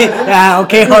 Yeah,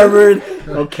 okay, Harvard.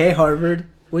 Okay, Harvard.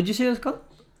 What'd you say it was called?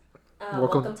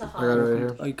 Welcome to I got it Holland. right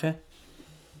here. Okay.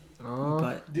 Oh.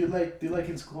 But Do like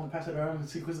in school and pass it around and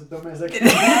see who's the dumbass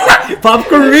that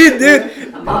popcorn read,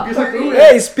 dude. Popcorn read.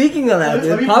 Hey, speaking of that, Let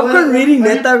dude. me pull Popcorn it- reading, let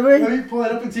me- neta, güey. Let me pull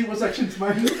it up and see what section's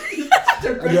mine.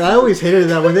 Dude, I always hated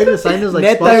that when they decided us like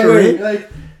Neta, spots to güey. read. Like,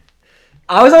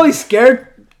 I was always scared.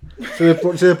 Se de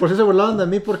por sí se burlaban de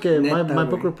mí porque my Neta,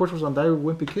 book güey. report was on that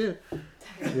wimpy kid.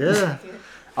 Yeah.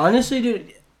 Honestly,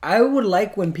 dude, I would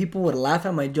like when people would laugh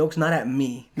at my jokes, not at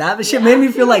me. That shit made me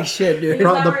feel like shit, dude. These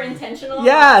Pro- that the- were intentional.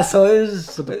 Yeah, so it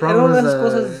was... But the problem eran is las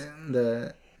cosas...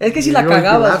 the Es que si you la always be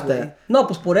cagabas, laughed güey. at. No,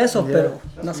 pues por eso, Yeah. pero...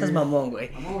 That's No seas weird. mamón, güey.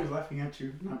 I'm always laughing at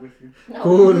you, not with you. No.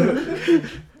 Cool.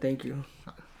 Thank you.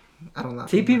 I don't laugh.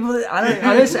 See, at you. people...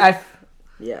 Honestly,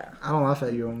 Yeah. I don't laugh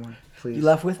at you, Omar. Please. You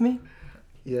laugh with me?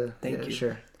 Yeah. Thank yeah, you.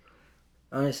 Sure.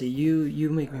 Honestly, you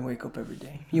make me wake up every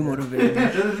day. You motivate me.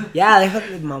 Yeah, déjate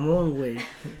de mamón, güey.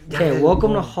 Okay,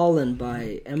 Welcome to Holland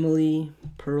by Emily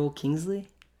Pearl Kingsley.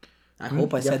 I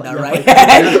hope I Ya said fa- that ya right. fa-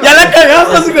 Ya la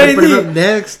cagamos, Put it up güey.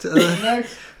 next.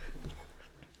 Next.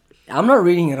 I'm not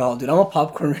reading it all, dude. I'm a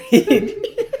popcorn read.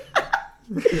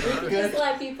 Just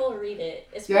let people read it.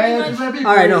 It's Yeah, pretty yeah, much. just let me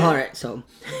Alright, play no, it. alright. So,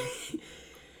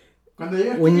 Cuando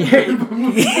llegue when aquí, you're...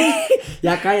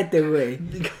 Ya cállate, güey.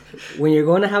 When you're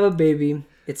going to have a baby,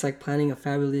 it's like planning a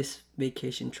fabulous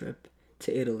vacation trip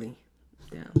to Italy.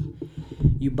 Damn.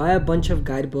 You buy a bunch of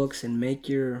guidebooks and make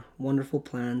your wonderful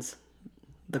plans.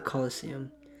 The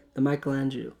Colosseum, the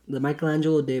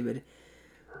Michelangelo David,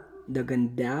 the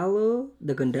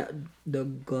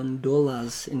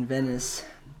gondolas in Venice.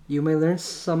 You may learn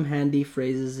some handy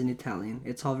phrases in Italian.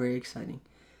 It's all very exciting.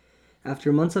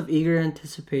 After months of eager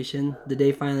anticipation, the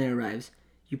day finally arrives.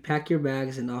 You pack your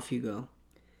bags and off you go.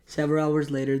 Several hours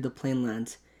later, the plane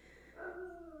lands.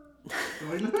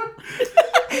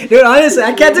 Dude, honestly,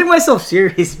 I can't take myself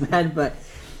serious, man. But,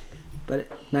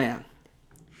 no, yeah.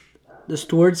 The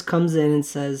steward comes in and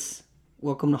says,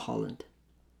 "Welcome to Holland."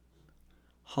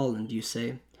 Holland, you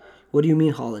say. What do you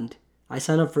mean, Holland? I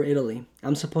signed up for Italy.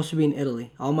 I'm supposed to be in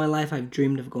Italy. All my life, I've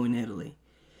dreamed of going to Italy.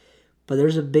 But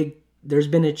there's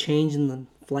been a change in the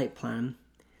flight plan.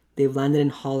 They've landed in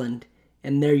Holland,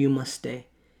 and there you must stay.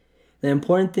 The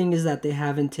important thing is that they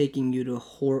haven't taken you to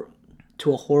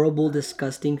a horrible,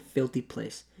 disgusting, filthy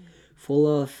place, full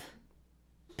of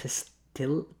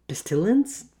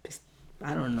pestilence.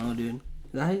 I don't know, dude. Is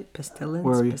that it? Pestilence?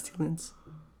 Where are you? Pestilence.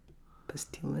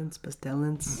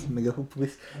 Miguel,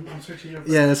 please. I'm searching up.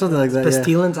 Yeah, something like that.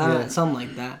 Pestilence, Yeah. I don't know, something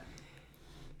like that.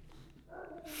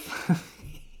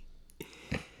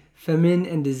 Famine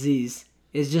and disease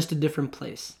is just a different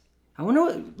place. I wonder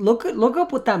what look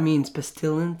up what that means,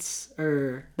 pestilence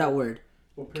or that word.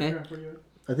 What paragraph were you at?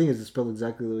 I think it's spelled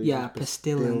exactly the way. Yeah, it is.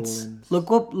 pestilence.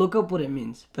 Look up what it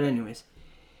means. But anyways,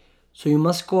 so you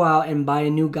must go out and buy a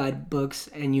new guidebooks,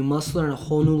 and you must learn a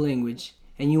whole new language,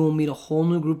 and you will meet a whole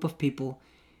new group of people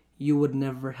you would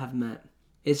never have met.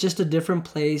 It's just a different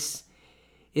place.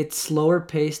 It's slower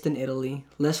paced than Italy,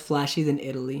 less flashy than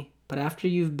Italy. But after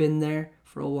you've been there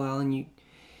for a while and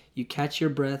you catch your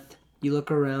breath, you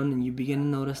look around and you begin to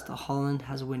notice that Holland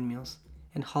has windmills,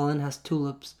 and Holland has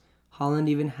tulips. Holland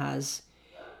even has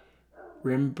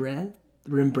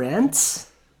Rembrandts.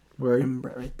 Where are you?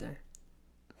 Rembrandt right there.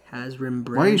 Has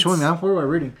Rembrandt. Why are you showing me? I'm forward by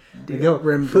reading. Miguel,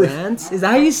 Rembrandts? Is that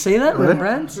how you say that? What? I'm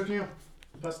Rembrandts? searching up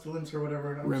pestilence or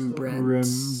whatever. I'm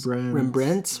Rembrandts.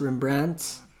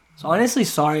 So honestly,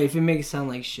 sorry if it makes it sound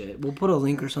like shit. We'll put a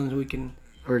link or something so we can.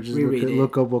 Or just Reread it.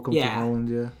 look up Welcome to Yeah. Holland,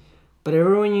 yeah. But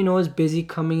everyone you know is busy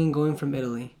coming and going from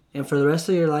Italy. And for the rest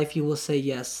of your life, you will say,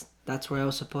 yes, that's where I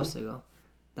was supposed to go.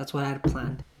 That's what I had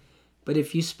planned. But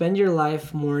if you spend your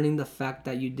life mourning the fact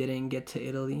that you didn't get to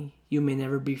Italy, you may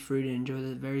never be free to enjoy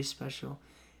the very special,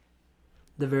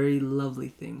 the very lovely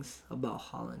things about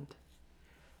Holland.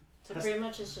 So pretty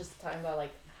much it's just talking about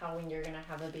like how when you're gonna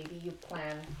have a baby, you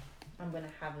plan. I'm gonna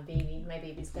have a baby. My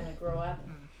baby's gonna grow up.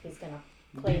 He's gonna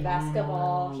play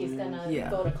basketball. He's gonna Yeah.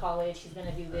 go to college. He's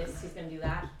gonna do this. He's gonna do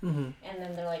that. Mm-hmm. And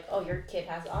then they're like, "Oh, your kid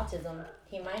has autism.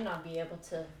 He might not be able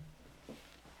to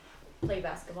play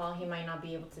basketball. He might not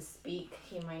be able to speak.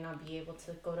 He might not be able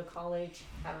to go to college,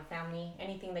 have a family,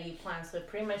 anything that you plan." So it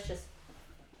pretty much just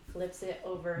flips it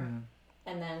over,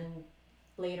 and then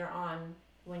later on,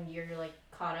 when you're like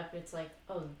caught up, it's like,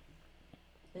 "Oh,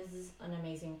 this is an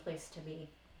amazing place to be."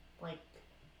 Like,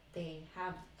 they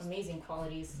have amazing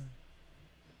qualities.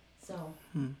 So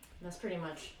that's pretty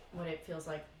much what it feels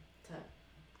like to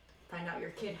find out your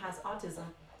kid has autism.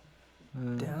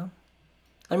 Yeah.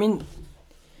 I mean,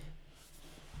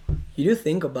 you do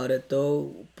think about it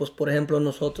though. Pues por ejemplo,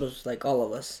 nosotros, like all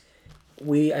of us,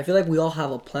 I feel like we all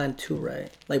have a plan too,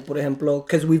 right? Like por ejemplo,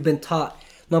 because we've been taught,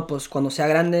 no, pues cuando sea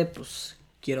grande, pues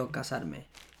quiero casarme.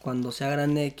 Cuando sea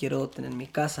grande, quiero tener mi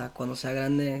casa. Cuando sea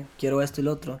grande, quiero esto y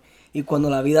lo otro. Y cuando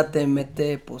la vida te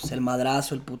mete, pues el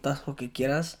madrazo, el putazo que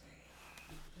quieras.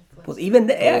 Pues even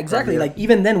then, yeah, exactly. Like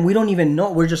even then, we don't even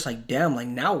know. We're just like, damn, like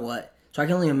now what? So I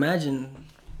can only imagine.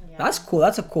 Yeah. That's cool.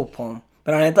 That's a cool poem.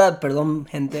 Pero neta, perdón,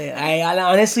 gente. I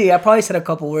honestly, I probably said a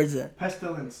couple words that.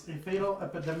 Pestilence, a fatal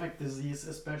epidemic disease,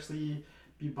 especially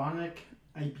a bubonic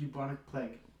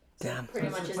plague. Damn. Pretty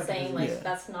It's much like is a saying disease. like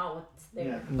that's not what's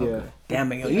there. Yeah. Yeah. Damn,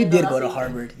 Miguel, Even you though did that's go to even-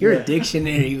 Harvard. You're Yeah. a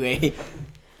dictionary, way.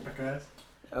 Okay.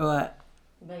 What?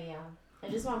 But yeah, I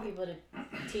just want people to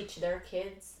teach their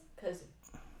kids because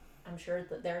I'm sure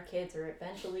that their kids are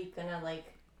eventually gonna like.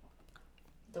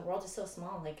 The world is so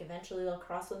small. Like eventually they'll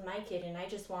cross with my kid, and I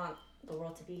just want the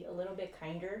world to be a little bit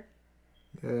kinder.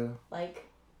 Yeah. Like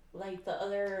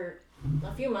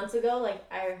a few months ago, like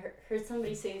I heard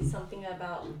somebody say something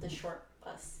about the short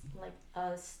bus, like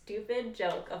a stupid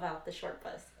joke about the short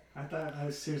bus. I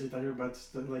seriously thought you were about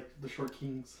the short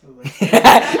kings. I was like,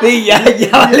 ya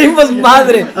valimos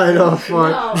madre. I know, No, fuck.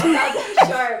 about the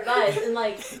short bus, and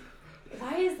like,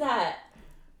 why is that?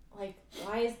 Like,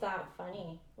 why is that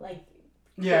funny? Like,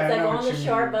 yeah, kids I that know go what on the you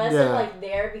short mean. bus Yeah. are like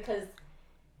there because,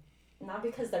 not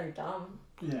because they're dumb,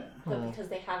 Yeah. but because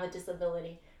they have a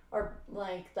disability. Or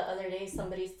like the other day,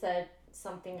 somebody said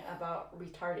something about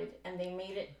retarded, and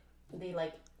they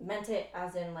like meant it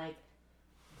as in like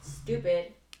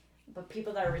stupid, but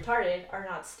people that are retarded are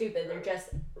not stupid. They're just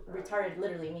retarded.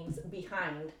 Literally means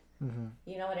behind. Mm-hmm.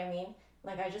 You know what I mean?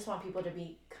 Like I just want people to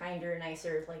be kinder,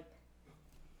 nicer. Like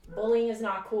bullying is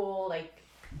not cool. Like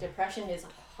depression is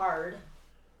hard.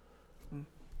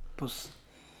 Pues,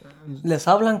 les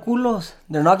hablan culos.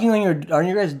 They're knocking on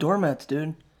your guys' doormats,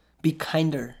 dude. Be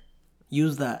kinder.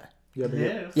 Use that. Yeah, but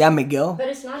Yes. Yeah, Miguel. But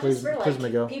it's not Please- just for please, like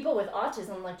Miguel. people with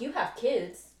autism. Like you have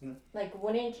kids. Mm. Like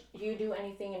wouldn't you do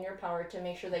anything in your power to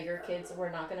make sure that your kids were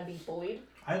not going to be bullied?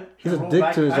 He's a roll dick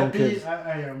back- to his own I'd be- kids.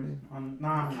 I am. No, I'm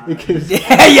not.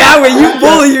 Yeah, when you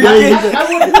bully your kids. I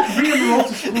wouldn't re-enroll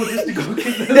to school just to go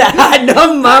get them.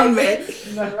 No Your mames.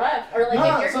 kids rough. Or like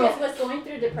No, if your so- kid was going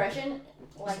through depression,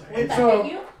 like would that So-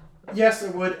 hit you? Yes,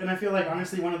 it would, and I feel like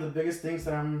honestly one of the biggest things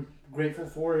that I'm grateful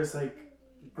for is like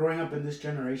growing up in this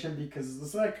generation, because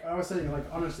it's like I was saying, like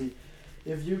honestly,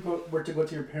 if you were to go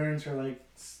to your parents or like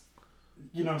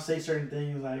say certain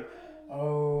things like,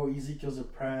 oh, Ezekiel's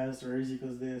depressed or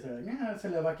Ezekiel's this, or like, yeah, se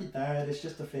le va a quitar, it's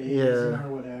just a phase, Yeah. or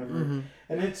whatever, Mm-hmm.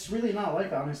 and it's really not like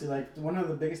that, honestly. Like one of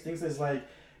the biggest things is like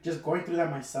just going through that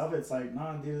myself. It's like,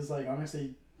 nah, dude, is like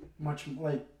honestly much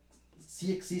like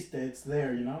si existe, it's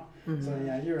there, you know. Mm-hmm. So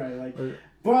yeah, you're right. Like,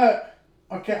 but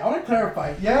okay, I want to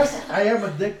clarify. Yes, I am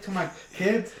a dick to my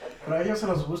kids, but ellos se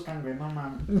los buscan, güey. No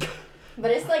mames.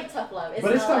 But it's like tough love. It's But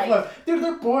not it's tough like love, dude.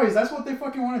 They're boys. That's what they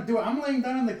fucking want to do. I'm laying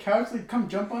down on the couch. They come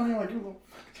jump on me like you little.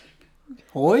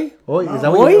 Hoy? Oh, No. is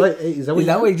that what you Oi? like? Is that what Is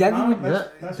that you what exactly? No,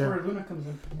 what- that's Yeah. where Luna comes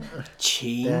in.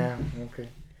 Ching. Damn. Okay.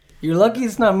 You're lucky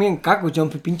it's not me and Caco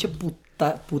jumping. Pinche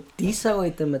putiza,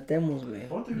 güey, te metemos, güey.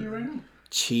 Both of you right now.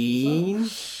 Chin.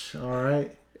 All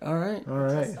right. All right. All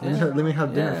right. Let me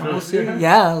have dinner Yeah, we'll first. see.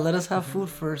 Yeah, let us have food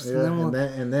first. Yeah, And then we'll...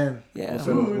 and then Yeah.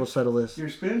 we'll settle this. You're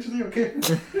spiritually okay.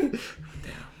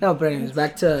 No, but anyways,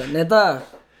 back to Neta.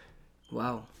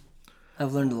 Wow.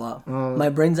 I've learned a lot. My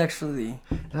brain's actually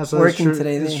Yeah, so working it's true,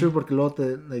 today. It's eh? true, porque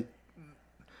luego like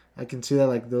I can see that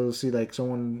like they'll see like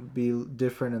someone be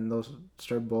different and they'll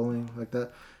start bullying like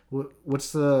that.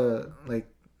 What's the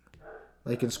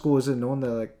like in school? Is it known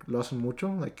that like lo hacen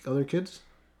mucho like other kids?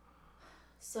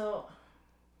 So,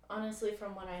 honestly,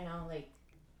 from what I know, like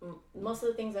most of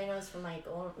the things I know is from my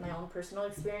own personal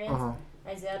experience. Uh-huh.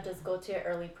 Isaiah does go to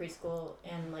early preschool,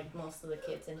 and like most of the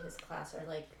kids in his class are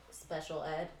like special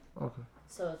ed. Okay.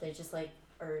 So they just like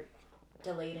are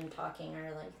delayed in talking,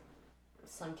 or like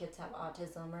some kids have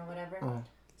autism or whatever. Uh-huh.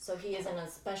 So he is in a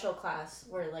special class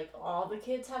where like all the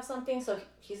kids have something, so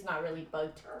he's not really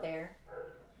bugged there.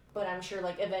 But I'm sure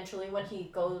like eventually when he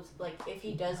goes, like if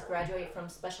he does graduate from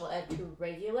special ed to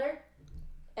regular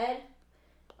ed,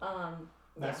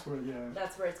 That's where, yeah.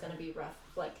 that's where it's gonna be rough.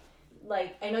 Like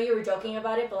I know you were joking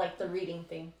about it, but like the reading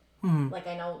thing, like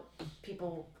I know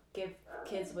people give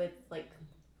kids with like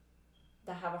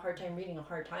that have a hard time reading a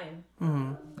hard time,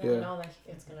 and you Yeah. know that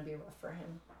it's gonna be rough for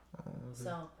him.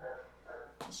 So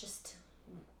it's just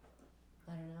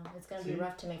I don't know. It's gonna be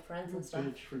rough to make friends and stuff.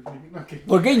 Bitch for making- okay.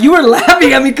 Okay, you were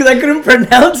laughing at me because I couldn't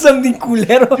pronounce something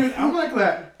culero. Dude, I'm like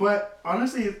that. But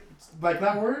honestly, it's like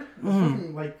that word,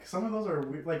 fucking, like some of those are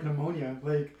weird, like pneumonia.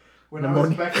 Like when I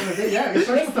was back in the day, yeah, it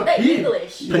starts It's with a the P.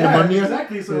 English. Yeah, Pneumonia?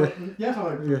 exactly. So Yeah. so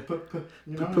like, Yeah.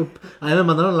 you know. Poop. A mí me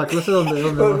mandaron a la clase donde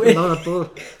mandaban a todos,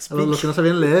 a los que no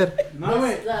sabían leer. No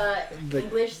way. It's the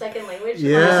English second language.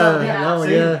 Yeah, yeah, no,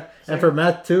 same, yeah. same. And for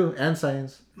math too, and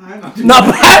science. I'm not No,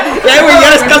 güey,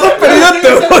 ya estás perdido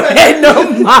tú, güey, no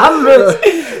mames.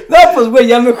 No, pues, güey,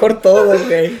 ya mejor todo,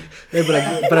 güey. Yeah,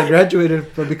 but I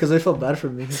graduated, but because they felt bad for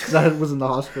me because I was in the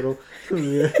hospital.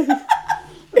 Yeah.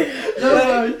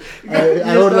 No,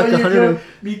 I owed like 100.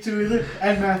 Me too, either.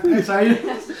 And math, and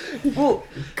science. Well,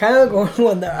 kind of going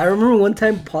on that. I remember one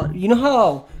time, you know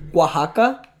how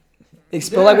Oaxaca? It's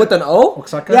spelled like with an O?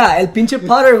 Oaxaca? Yeah, el pinche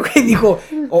Potter, güey,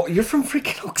 dijo, oh, you're from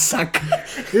freaking Oaxaca.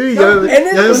 Sí, No, ya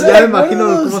and it was me like imagino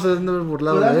one of cómo those- se han de haber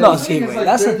burlado But de él. No, the sí, thing is, güey, like,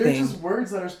 that's the they're thing. just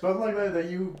words that are spelled like that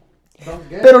you don't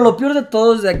get. Pero lo peor de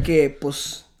todo es de que,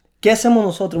 pues, ¿qué hacemos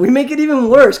nosotros? We make it even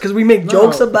worse because we make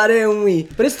jokes about it and we...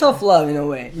 But it's tough love in a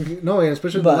way. No,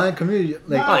 especially But- the Latin community.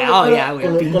 Like, Oh, yeah, güey,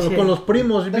 con, pinche. con los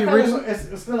primos, you'd be Deja reading.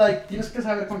 eso, es like, tienes que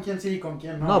saber con quién sí y con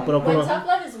quién no. No, pero But con tough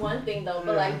love is one thing though,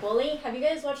 but Yeah. like bullying. Have you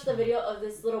guys watched the video of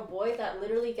this little boy that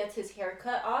literally gets his hair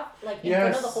cut off, like in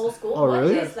front of the Yes. whole school? Oh, What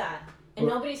really? is that? And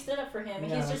What? nobody stood up for him. And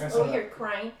Yeah, he's like I just saw over that. here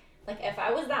crying. Like if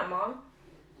I was that mom,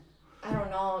 I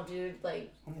don't know, dude. Like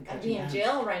I'd be in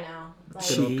jail right now. Like,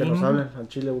 que nos hablen, al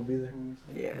Chile will be there.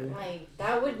 Yeah. like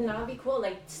that would not be cool.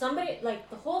 Like somebody, like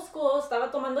the whole school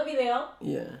estaba tomando video.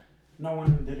 Yeah. No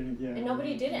one did it, yeah. And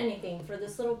nobody did anything for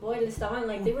this little boy.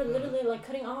 They were literally like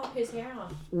cutting off his hair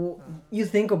off. Well, you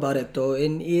think about it though,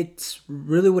 and it's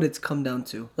really what it's come down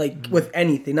to. Like with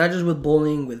anything, not just with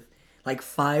bullying, with like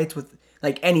fights, with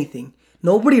like anything.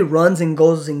 Nobody runs and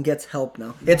goes and gets help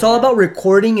now. It's all about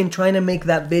recording and trying to make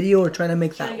that video or trying to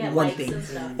make Trying to that get one likes thing. and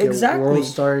stuff. Exactly. World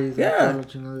stories. Yeah.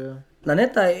 Yeah. La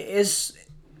neta,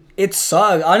 it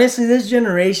sucks. Honestly, this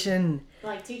generation.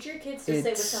 Like teach your kids to sit with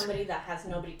It's- somebody that has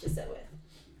nobody to sit with.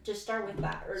 Just start with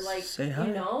that, or like Say hi.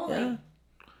 you know, Yeah. like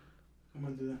I'm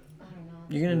gonna do that. I don't know.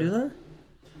 You're gonna do that?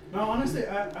 No, honestly,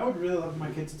 I would really love my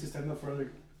kids to stand up for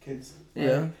other kids. Like,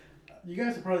 Yeah. You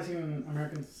guys have probably seen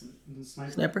American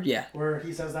Sniper. Sniper? Yeah. Where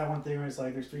he says that one thing where it's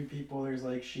like there's three people, there's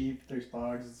like sheep, there's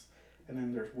dogs, and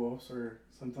then there's wolves or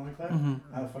something like that. Mm-hmm.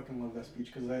 I fucking love that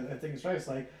speech because I think it's right. It's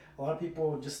like a lot of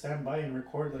people just stand by and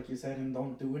record, like you said, and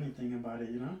don't do anything about it,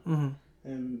 you know? Mm-hmm.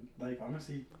 And like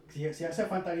honestly, si hace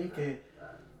falta alguien que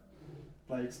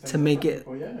like stand To up make for it-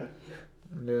 people, yeah.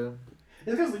 Yeah.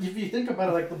 It's because if you think about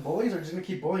it, like the bullies are just gonna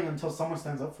keep bullying until someone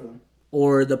stands up for them.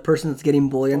 Or the person that's getting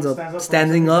bullied ends Or up stands up for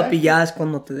standing themselves, up y ya es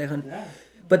cuando te dejan. Yeah.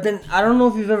 But then, I don't know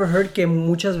if you've ever heard que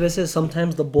muchas veces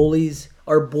sometimes the bullies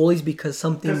are bullies because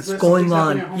something's there's going something's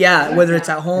happening on. at home. Yeah, Exactly. whether it's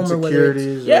at home or whether it's...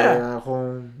 Insecurities. Yeah. Or at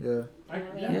home. Yeah. I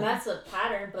mean, yeah. that's a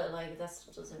pattern, but like that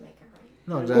still doesn't make it right.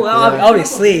 No, exactly. Well, yeah.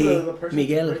 obviously, The person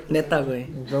Miguel, to break the neta, cycle.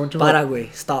 güey. Don't you Para,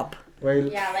 güey. Stop.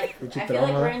 Wait, Yeah, like Pinche I feel like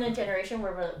trauma. we're in a generation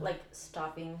where we're like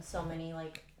stopping so many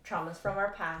like traumas from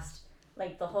our past,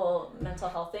 like the whole mental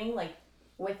health thing. Like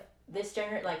with this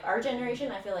like our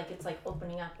generation, I feel like it's like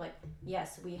opening up. Like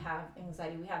yes, we have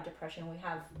anxiety, we have depression, we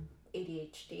have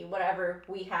ADHD, whatever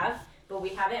we have, but we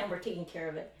have it and we're taking care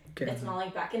of it. Okay. It's not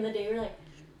like back in the day we're like,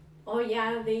 oh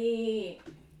yeah, they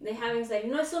have anxiety.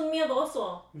 No, es un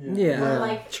miedoso. Yeah, Or,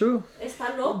 like, true.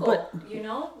 Está loco. But you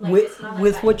know, like With, it's not like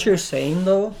with that what you're anymore. saying,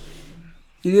 though,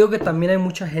 yo digo que también hay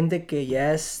mucha gente que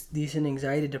yes, dicen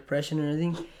anxiety, depression, and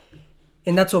everything.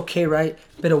 And that's okay, right?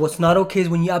 But what's not okay is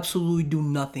when you absolutely do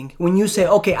nothing. When you say,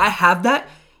 okay, I have that,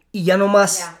 y ya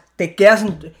nomás Yeah. te quedas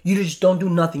and you just don't do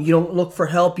nothing. You don't look for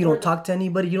help. You Or- don't talk to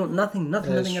anybody. You don't, nothing That's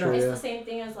at all. true. It's Yeah. the same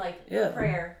thing as like Yeah.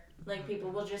 prayer. Like people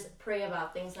will just pray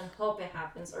about things and hope it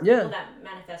happens. Or Yeah. people that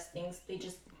manifest things, they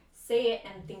just say it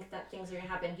and think that things are gonna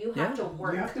happen. You have Yeah. to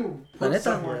work. You have to La put neta.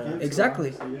 some work Yeah. into it,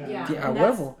 Exactly. honestly, Yeah, Yeah, and a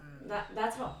huevo.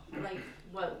 that's how like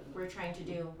what we're trying to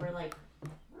do.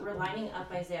 We're lining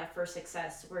up Isaiah for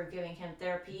success. We're giving him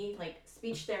therapy, like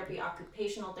speech therapy,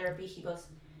 occupational therapy. He goes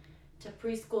to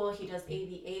preschool. He does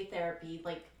ABA therapy.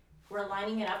 Like we're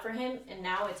lining it up for him, and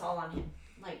now it's all on him.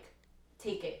 Like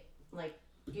take it. Like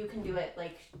you can do it.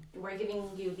 Like we're giving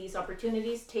you these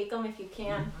opportunities. Take them if you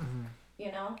can.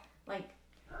 You know, like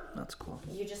That's cool.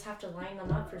 you just have to line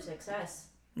them up for success.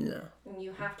 Yeah. And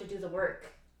you have to do the work.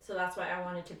 So that's why I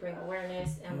wanted to bring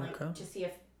awareness and like Okay. to see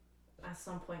if at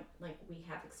some point like we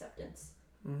have acceptance.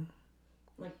 Mhm.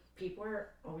 Like people are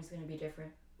always going to be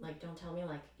different. Like don't tell me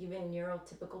like even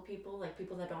neurotypical people, like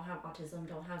people that don't have autism,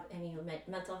 don't have any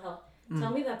mental health. Tell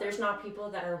me that there's not people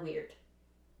that are weird.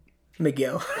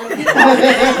 Miguel.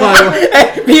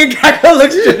 Like, Me and Caco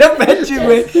look straight up at you,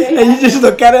 man. And you just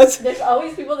look at us. there's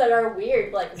always people that are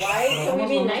weird. Like, why can we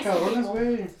be nice to people?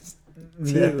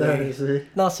 Sí, Neta, güey. sí.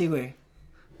 No, sí, güey.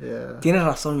 Yeah. Tienes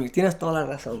razón, güey. Tienes toda la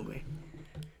razón, güey.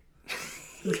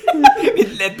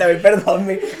 Neta, güey, perdón,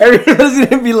 güey. Everyone's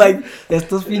gonna be like,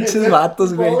 estos pinches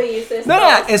vatos, güey. Bullies, it's No,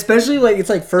 tough. especially like it's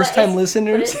like first time But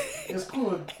listeners. Es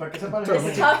cool, para que sepan.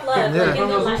 It's tough love, Yeah. like in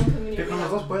the Latin Que community. con los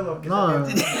dos puedo. que No,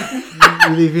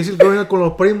 sepan. y difícil que con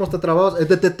los primos, te trabados.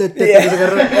 Yeah. Se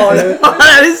agarran. Oh,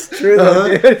 that is true, though,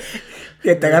 Uh-huh. dude.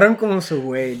 Que te agarran como su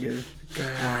güey, dude.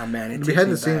 Ah, man, it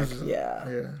Behind the takes me back. scenes. Yeah.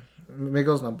 Yeah.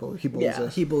 Miguel's not bully. He bullies Yeah,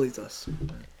 us. he bullies us.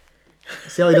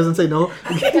 See how he doesn't say no?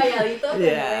 Calladito, como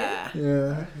Yeah.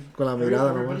 Yeah. Con la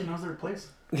mirada Everybody nomás. knows their place.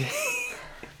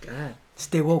 God.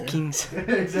 Stay woke, kings.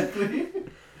 Exactly.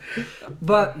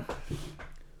 But,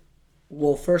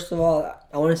 well, first of all,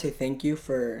 I want to say thank you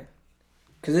for,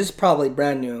 because this is probably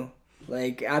brand new.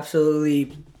 Like,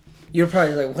 absolutely, you're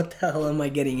probably like, what the hell am I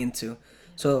getting into?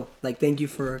 So, like, thank you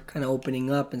for kind of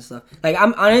opening up and stuff. Like,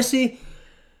 I'm honestly,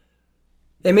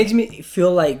 it makes me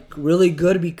feel like really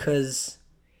good because,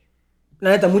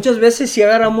 la neta, muchas veces sí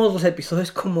agarramos los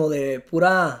episodios como de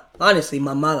pura, honestly,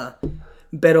 mamada.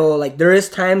 Pero, like, there is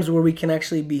times where we can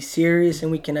actually be serious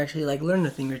and we can actually, like, learn a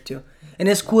thing or two. And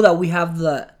it's cool that we have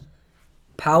the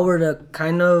power to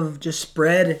kind of just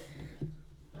spread,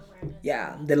 awareness.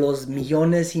 yeah, de los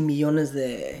millones y millones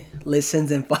de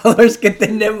listens and followers que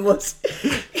tenemos.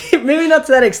 Maybe not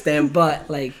to that extent, but,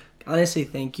 like, honestly,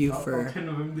 thank you for,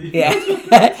 yeah.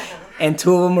 And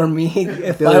 2 of them are me,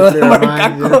 5 other of 3 them are are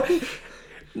mine, Caco.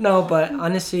 No, but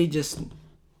honestly, just,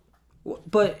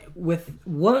 but with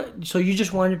what, so you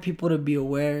just wanted people to be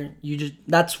aware, you just,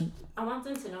 that's, I want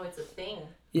them to know it's a thing.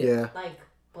 Yeah. Like,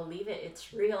 believe it,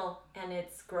 it's real and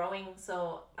it's growing.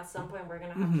 So at some point, we're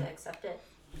gonna have to accept it.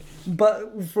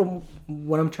 but from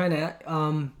what I'm trying to,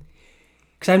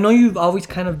 because I know you've always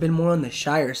kind of been more on the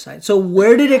shyer side. So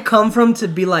where did it come from to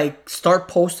be like, start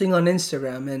posting on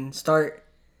Instagram and start,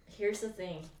 Here's the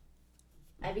thing.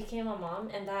 I became a mom,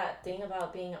 and that thing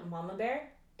about being a mama bear,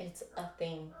 it's a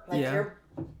thing. Like Yeah.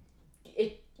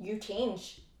 you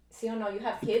change. See or no, you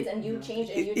have kids and you change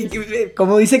and you just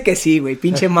como dice que sí, güey,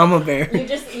 pinche mama bear. you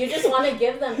just want to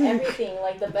give them everything,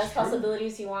 like the best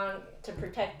possibilities. You want to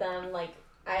protect them. Like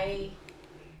I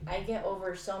get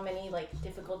over so many like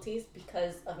difficulties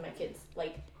because of my kids.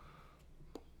 Like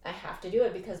I have to do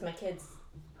it because my kids,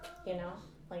 you know,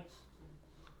 like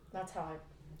that's how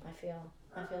I feel.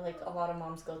 I feel like a lot of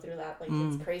moms go through that. Like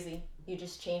it's crazy. You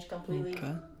just change completely.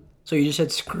 Okay. So you just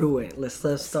said screw it. Let's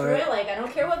Screw start. it. Like I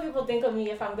don't care what people think of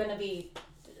me if I'm gonna be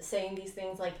saying these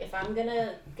things. Like if I'm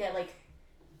gonna get like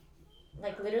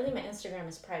literally my Instagram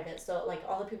is private. So like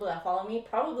all the people that follow me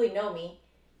probably know me,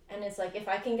 and it's like if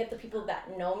I can get the people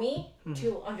that know me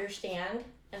to understand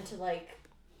and to like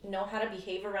know how to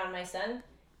behave around my son,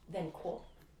 then cool.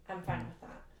 I'm fine with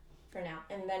that for now.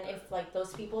 And then if like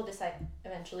those people decide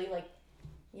eventually like,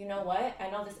 you know what, I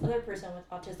know this other person with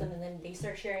autism, and then they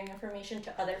start sharing information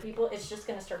to other people, it's just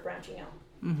gonna start branching out.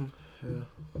 Yeah.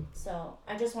 So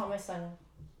I just want my son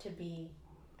to be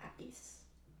at peace.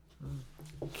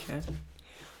 Okay.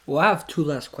 Well, I have 2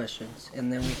 last questions,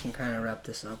 and then we can kind of wrap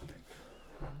this up.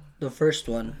 The first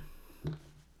one,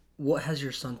 what has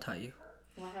your son taught you?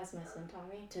 What has my son taught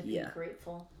me? To be Yeah.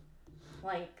 grateful.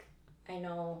 Like, I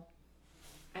know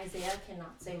Isaiah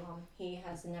cannot say mom. He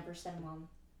has never said mom.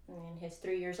 In his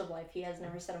 3 years of life, he has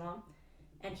never said mom.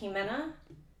 And Jimena,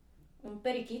 un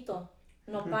periquito,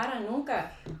 no para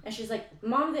nunca. And she's like,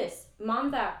 mom this,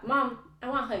 mom that, mom, I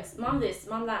want hugs, mom this,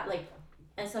 mom that. Like,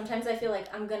 and sometimes I feel like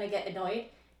I'm gonna get annoyed.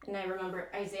 And I remember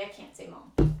Isaiah can't say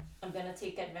mom. I'm gonna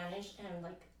take advantage and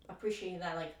like appreciate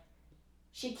that. Like,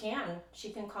 she can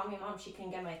call me mom. She can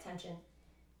get my attention,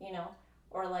 you know.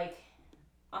 Or like,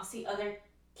 I'll see other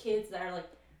kids that are like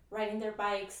riding their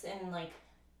bikes and like,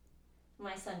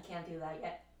 my son can't do that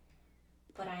yet.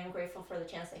 But I am grateful for the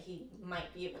chance that he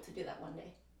might be able to do that one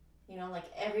day. You know, like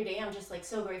every day I'm just like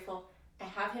so grateful. I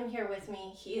have him here with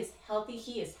me. He is healthy.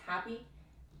 He is happy.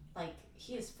 Like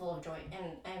he is full of joy, and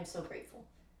I am so grateful.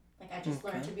 Like I just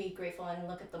learned to be grateful and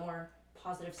look at the more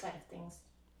positive side of things.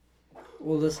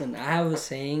 Well, listen, I have a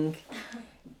saying,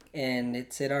 and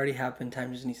it already happened.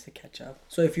 Time just needs to catch up.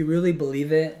 So if you really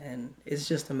believe it, and it's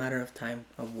just a matter of time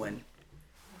of when,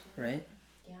 right?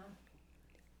 Yeah.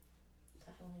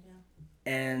 Definitely do.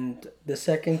 And the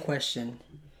second question,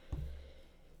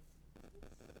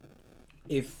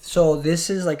 so this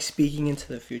is like speaking into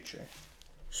the future.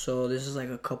 So this is like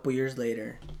a couple years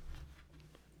later.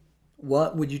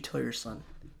 What would you tell your son?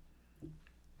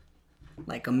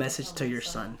 like a message to your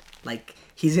son? Like,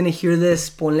 he's gonna hear this,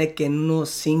 ponle que en unos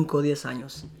 5 o 10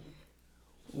 años.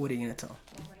 What are you gonna tell him?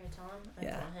 What would I tell him? I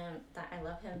Yeah. tell him that I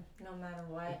love him no matter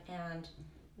what, and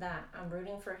that I'm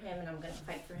rooting for him and I'm gonna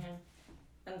fight for him,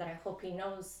 and that I hope he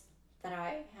knows that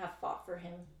I have fought for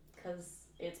him, because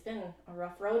it's been a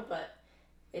rough road, but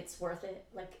it's worth it.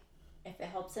 Like, if it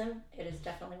helps him, it is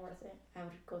definitely worth it. I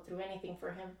would go through anything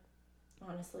for him,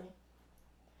 honestly.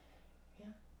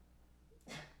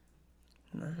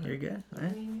 No, you're good. I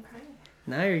Right? mean, you're crying.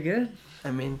 No, you're good.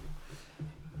 I mean,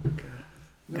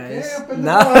 guys. Okay,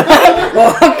 No.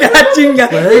 Oh, God,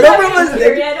 chinga.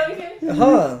 Yeah, don't you?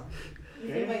 Huh.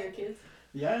 You think about your kids.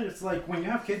 Yeah, it's like when you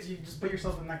have kids, you just put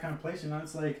yourself in that kind of place, you know?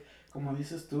 It's like, como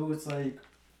dices tú, it's like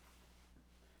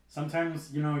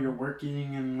sometimes, you know, you're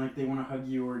working and like they want to hug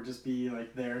you or just be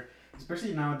like there.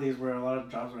 Especially nowadays where a lot of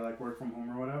jobs are like work from home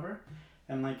or whatever.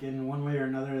 And like in one way or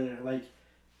another, like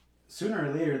sooner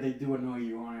or later they do annoy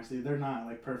you, honestly. They're not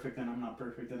like perfect and I'm not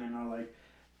perfect. And I know like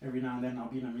every now and then I'll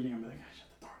be in a meeting and be like, ah, shut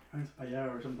the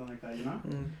door, or something like that, you know?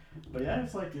 But yeah,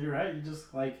 it's like, you're right. You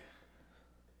just like,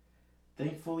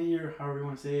 thankfully, or however you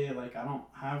want to say it, like I don't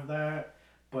have that,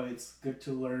 but it's good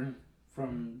to learn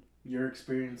from your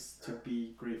experience to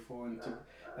be grateful and to,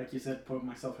 like you said, put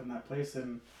myself in that place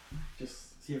and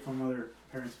just see it from other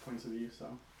parents' points of view. So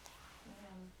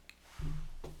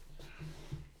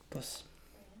Pues,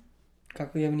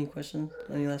 Kaku, you have any questions?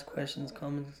 Any last questions,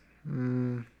 comments?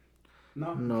 no.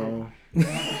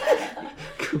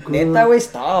 Neta, way,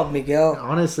 stop, Miguel.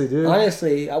 Honestly, dude.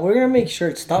 Honestly, we're gonna make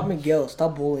sure. Stop, Miguel.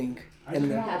 Stop bullying. I just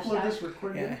And want to upload this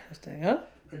recording. yeah, huh?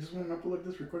 I just want to upload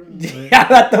this recording. Ya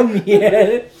la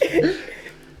también.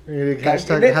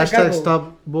 Hashtag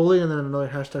stop bullying and then another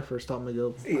hashtag for stop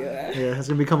Miguel. Yeah. Yeah, it's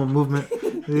gonna become a movement.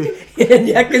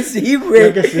 Ya que sí,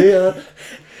 güey. Ya que sí,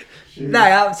 Nah,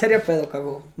 ya, serio pedo,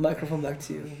 Kaku. Microphone back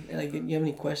to you. Like, you have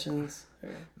any questions?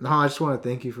 No, I just want to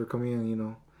thank you for coming in, you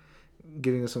know,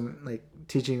 giving us some, like,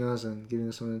 teaching us and giving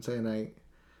us some insight. And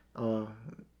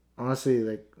honestly,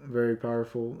 like, very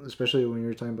powerful, especially when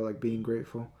you're talking about, like, being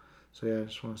grateful. So, yeah, I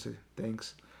just want to say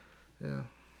thanks. Yeah.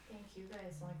 Thank you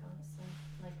guys, like, honestly.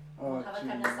 Like, Oh, we'll have a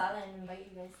carne asada and invite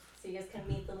you guys so you guys can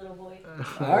meet the little boy.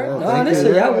 Alright, no, thank honestly,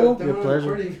 you. yeah, well. Your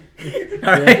pleasure.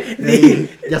 Alright.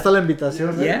 Ya está la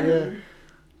invitación. Yeah.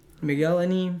 Miguel,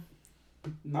 any?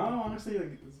 No, honestly,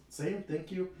 like, same.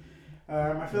 Thank you.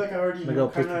 I feel like I already Miguel,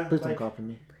 kind please of don't like. copy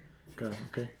me.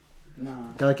 Okay.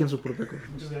 No. Cada quien su propia cosa.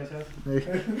 Muchas gracias.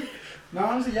 No,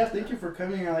 honestly, yeah, thank you for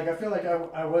coming. Like, I feel like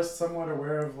I was somewhat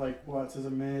aware of like what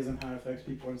autism is and how it affects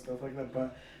people and stuff like that,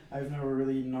 but I've never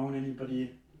really known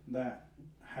anybody that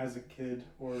has a kid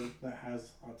or that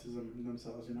has autism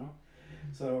themselves, you know.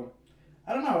 So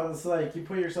I don't know. It's like you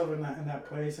put yourself in that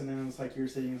place, and then it's like you're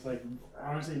saying, it's like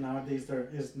honestly nowadays there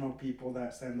is no people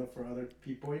that stand up for other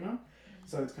people, you know.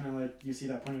 So it's kind of like you see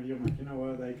that point of view. I'm like, you know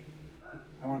what, like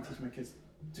I want to teach my kids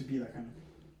to be that kind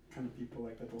of people,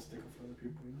 like that will stick up for other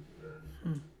people, you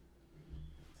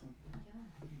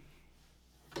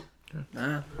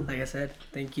know. Like I said,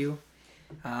 thank you.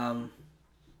 I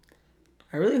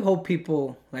really hope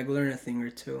people like learn a thing or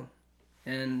two,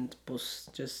 and pues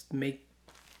just make,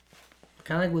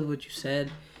 kind of like with what you said,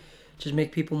 just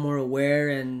make people more aware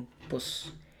and pues,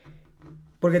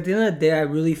 porque at the end of the day, I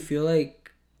really feel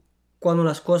like cuando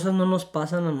las cosas no nos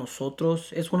pasan a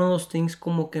nosotros, it's one of those things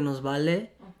como que nos vale,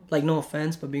 like no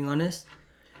offense, but being honest.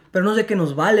 Pero no sé que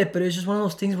nos vale, pero it's just one of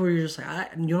those things where you're just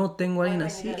like, yo no tengo a alguien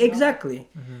así. Exactly.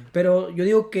 Pero yo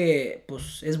digo que,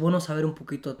 pues, es bueno saber un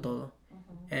poquito de todo.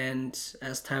 And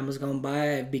as time has gone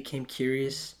by, I became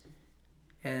curious.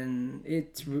 And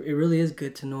it really is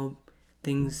good to know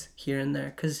things here and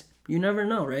there. Because you never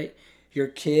know, right? Your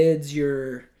kids,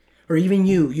 or even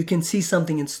you can see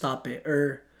something and stop it.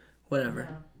 Or whatever.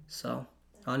 Yeah. So,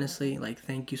 honestly, like,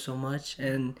 thank you so much.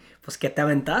 And, pues, que te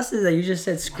aventaste that you just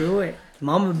said, screw it.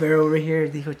 Mama Bear over here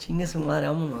dijo, chingue su madre,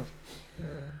 vámonos.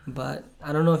 But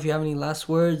I don't know if you have any last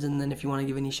words, and then if you want to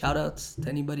give any shout outs to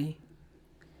anybody.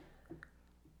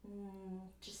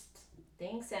 Just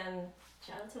thanks, and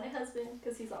shout out to my husband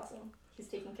because he's awesome. He's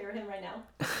taking care of him right now.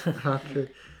 Okay.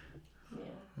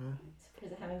 Yeah.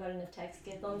 Because I haven't got enough texts.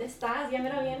 Que, ¿dónde estás? ¿Ya me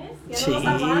lo vienes? Ya Sí. no los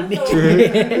aguanto.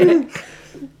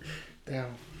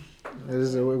 Damn.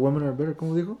 Is a women are better,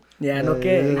 ¿cómo dijo? Yeah, no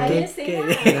que. I didn't say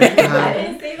that. I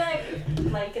didn't say that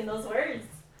like in those words.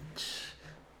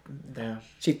 Damn.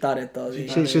 She thought it though. She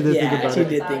did think about she it.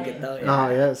 did think it though. Yeah. Oh,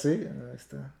 yeah, see?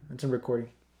 It's in recording,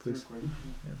 please.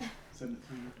 Yeah. Send it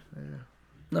to me. Yeah.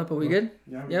 No, but we good?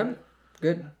 Yeah. Yeah.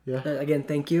 Good. Yeah. Again,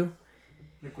 thank you.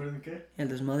 Recuerden que El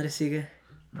desmadre sigue.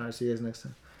 Alright, see you guys next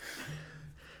time.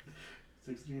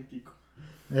 16 y pico.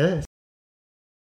 Yeah.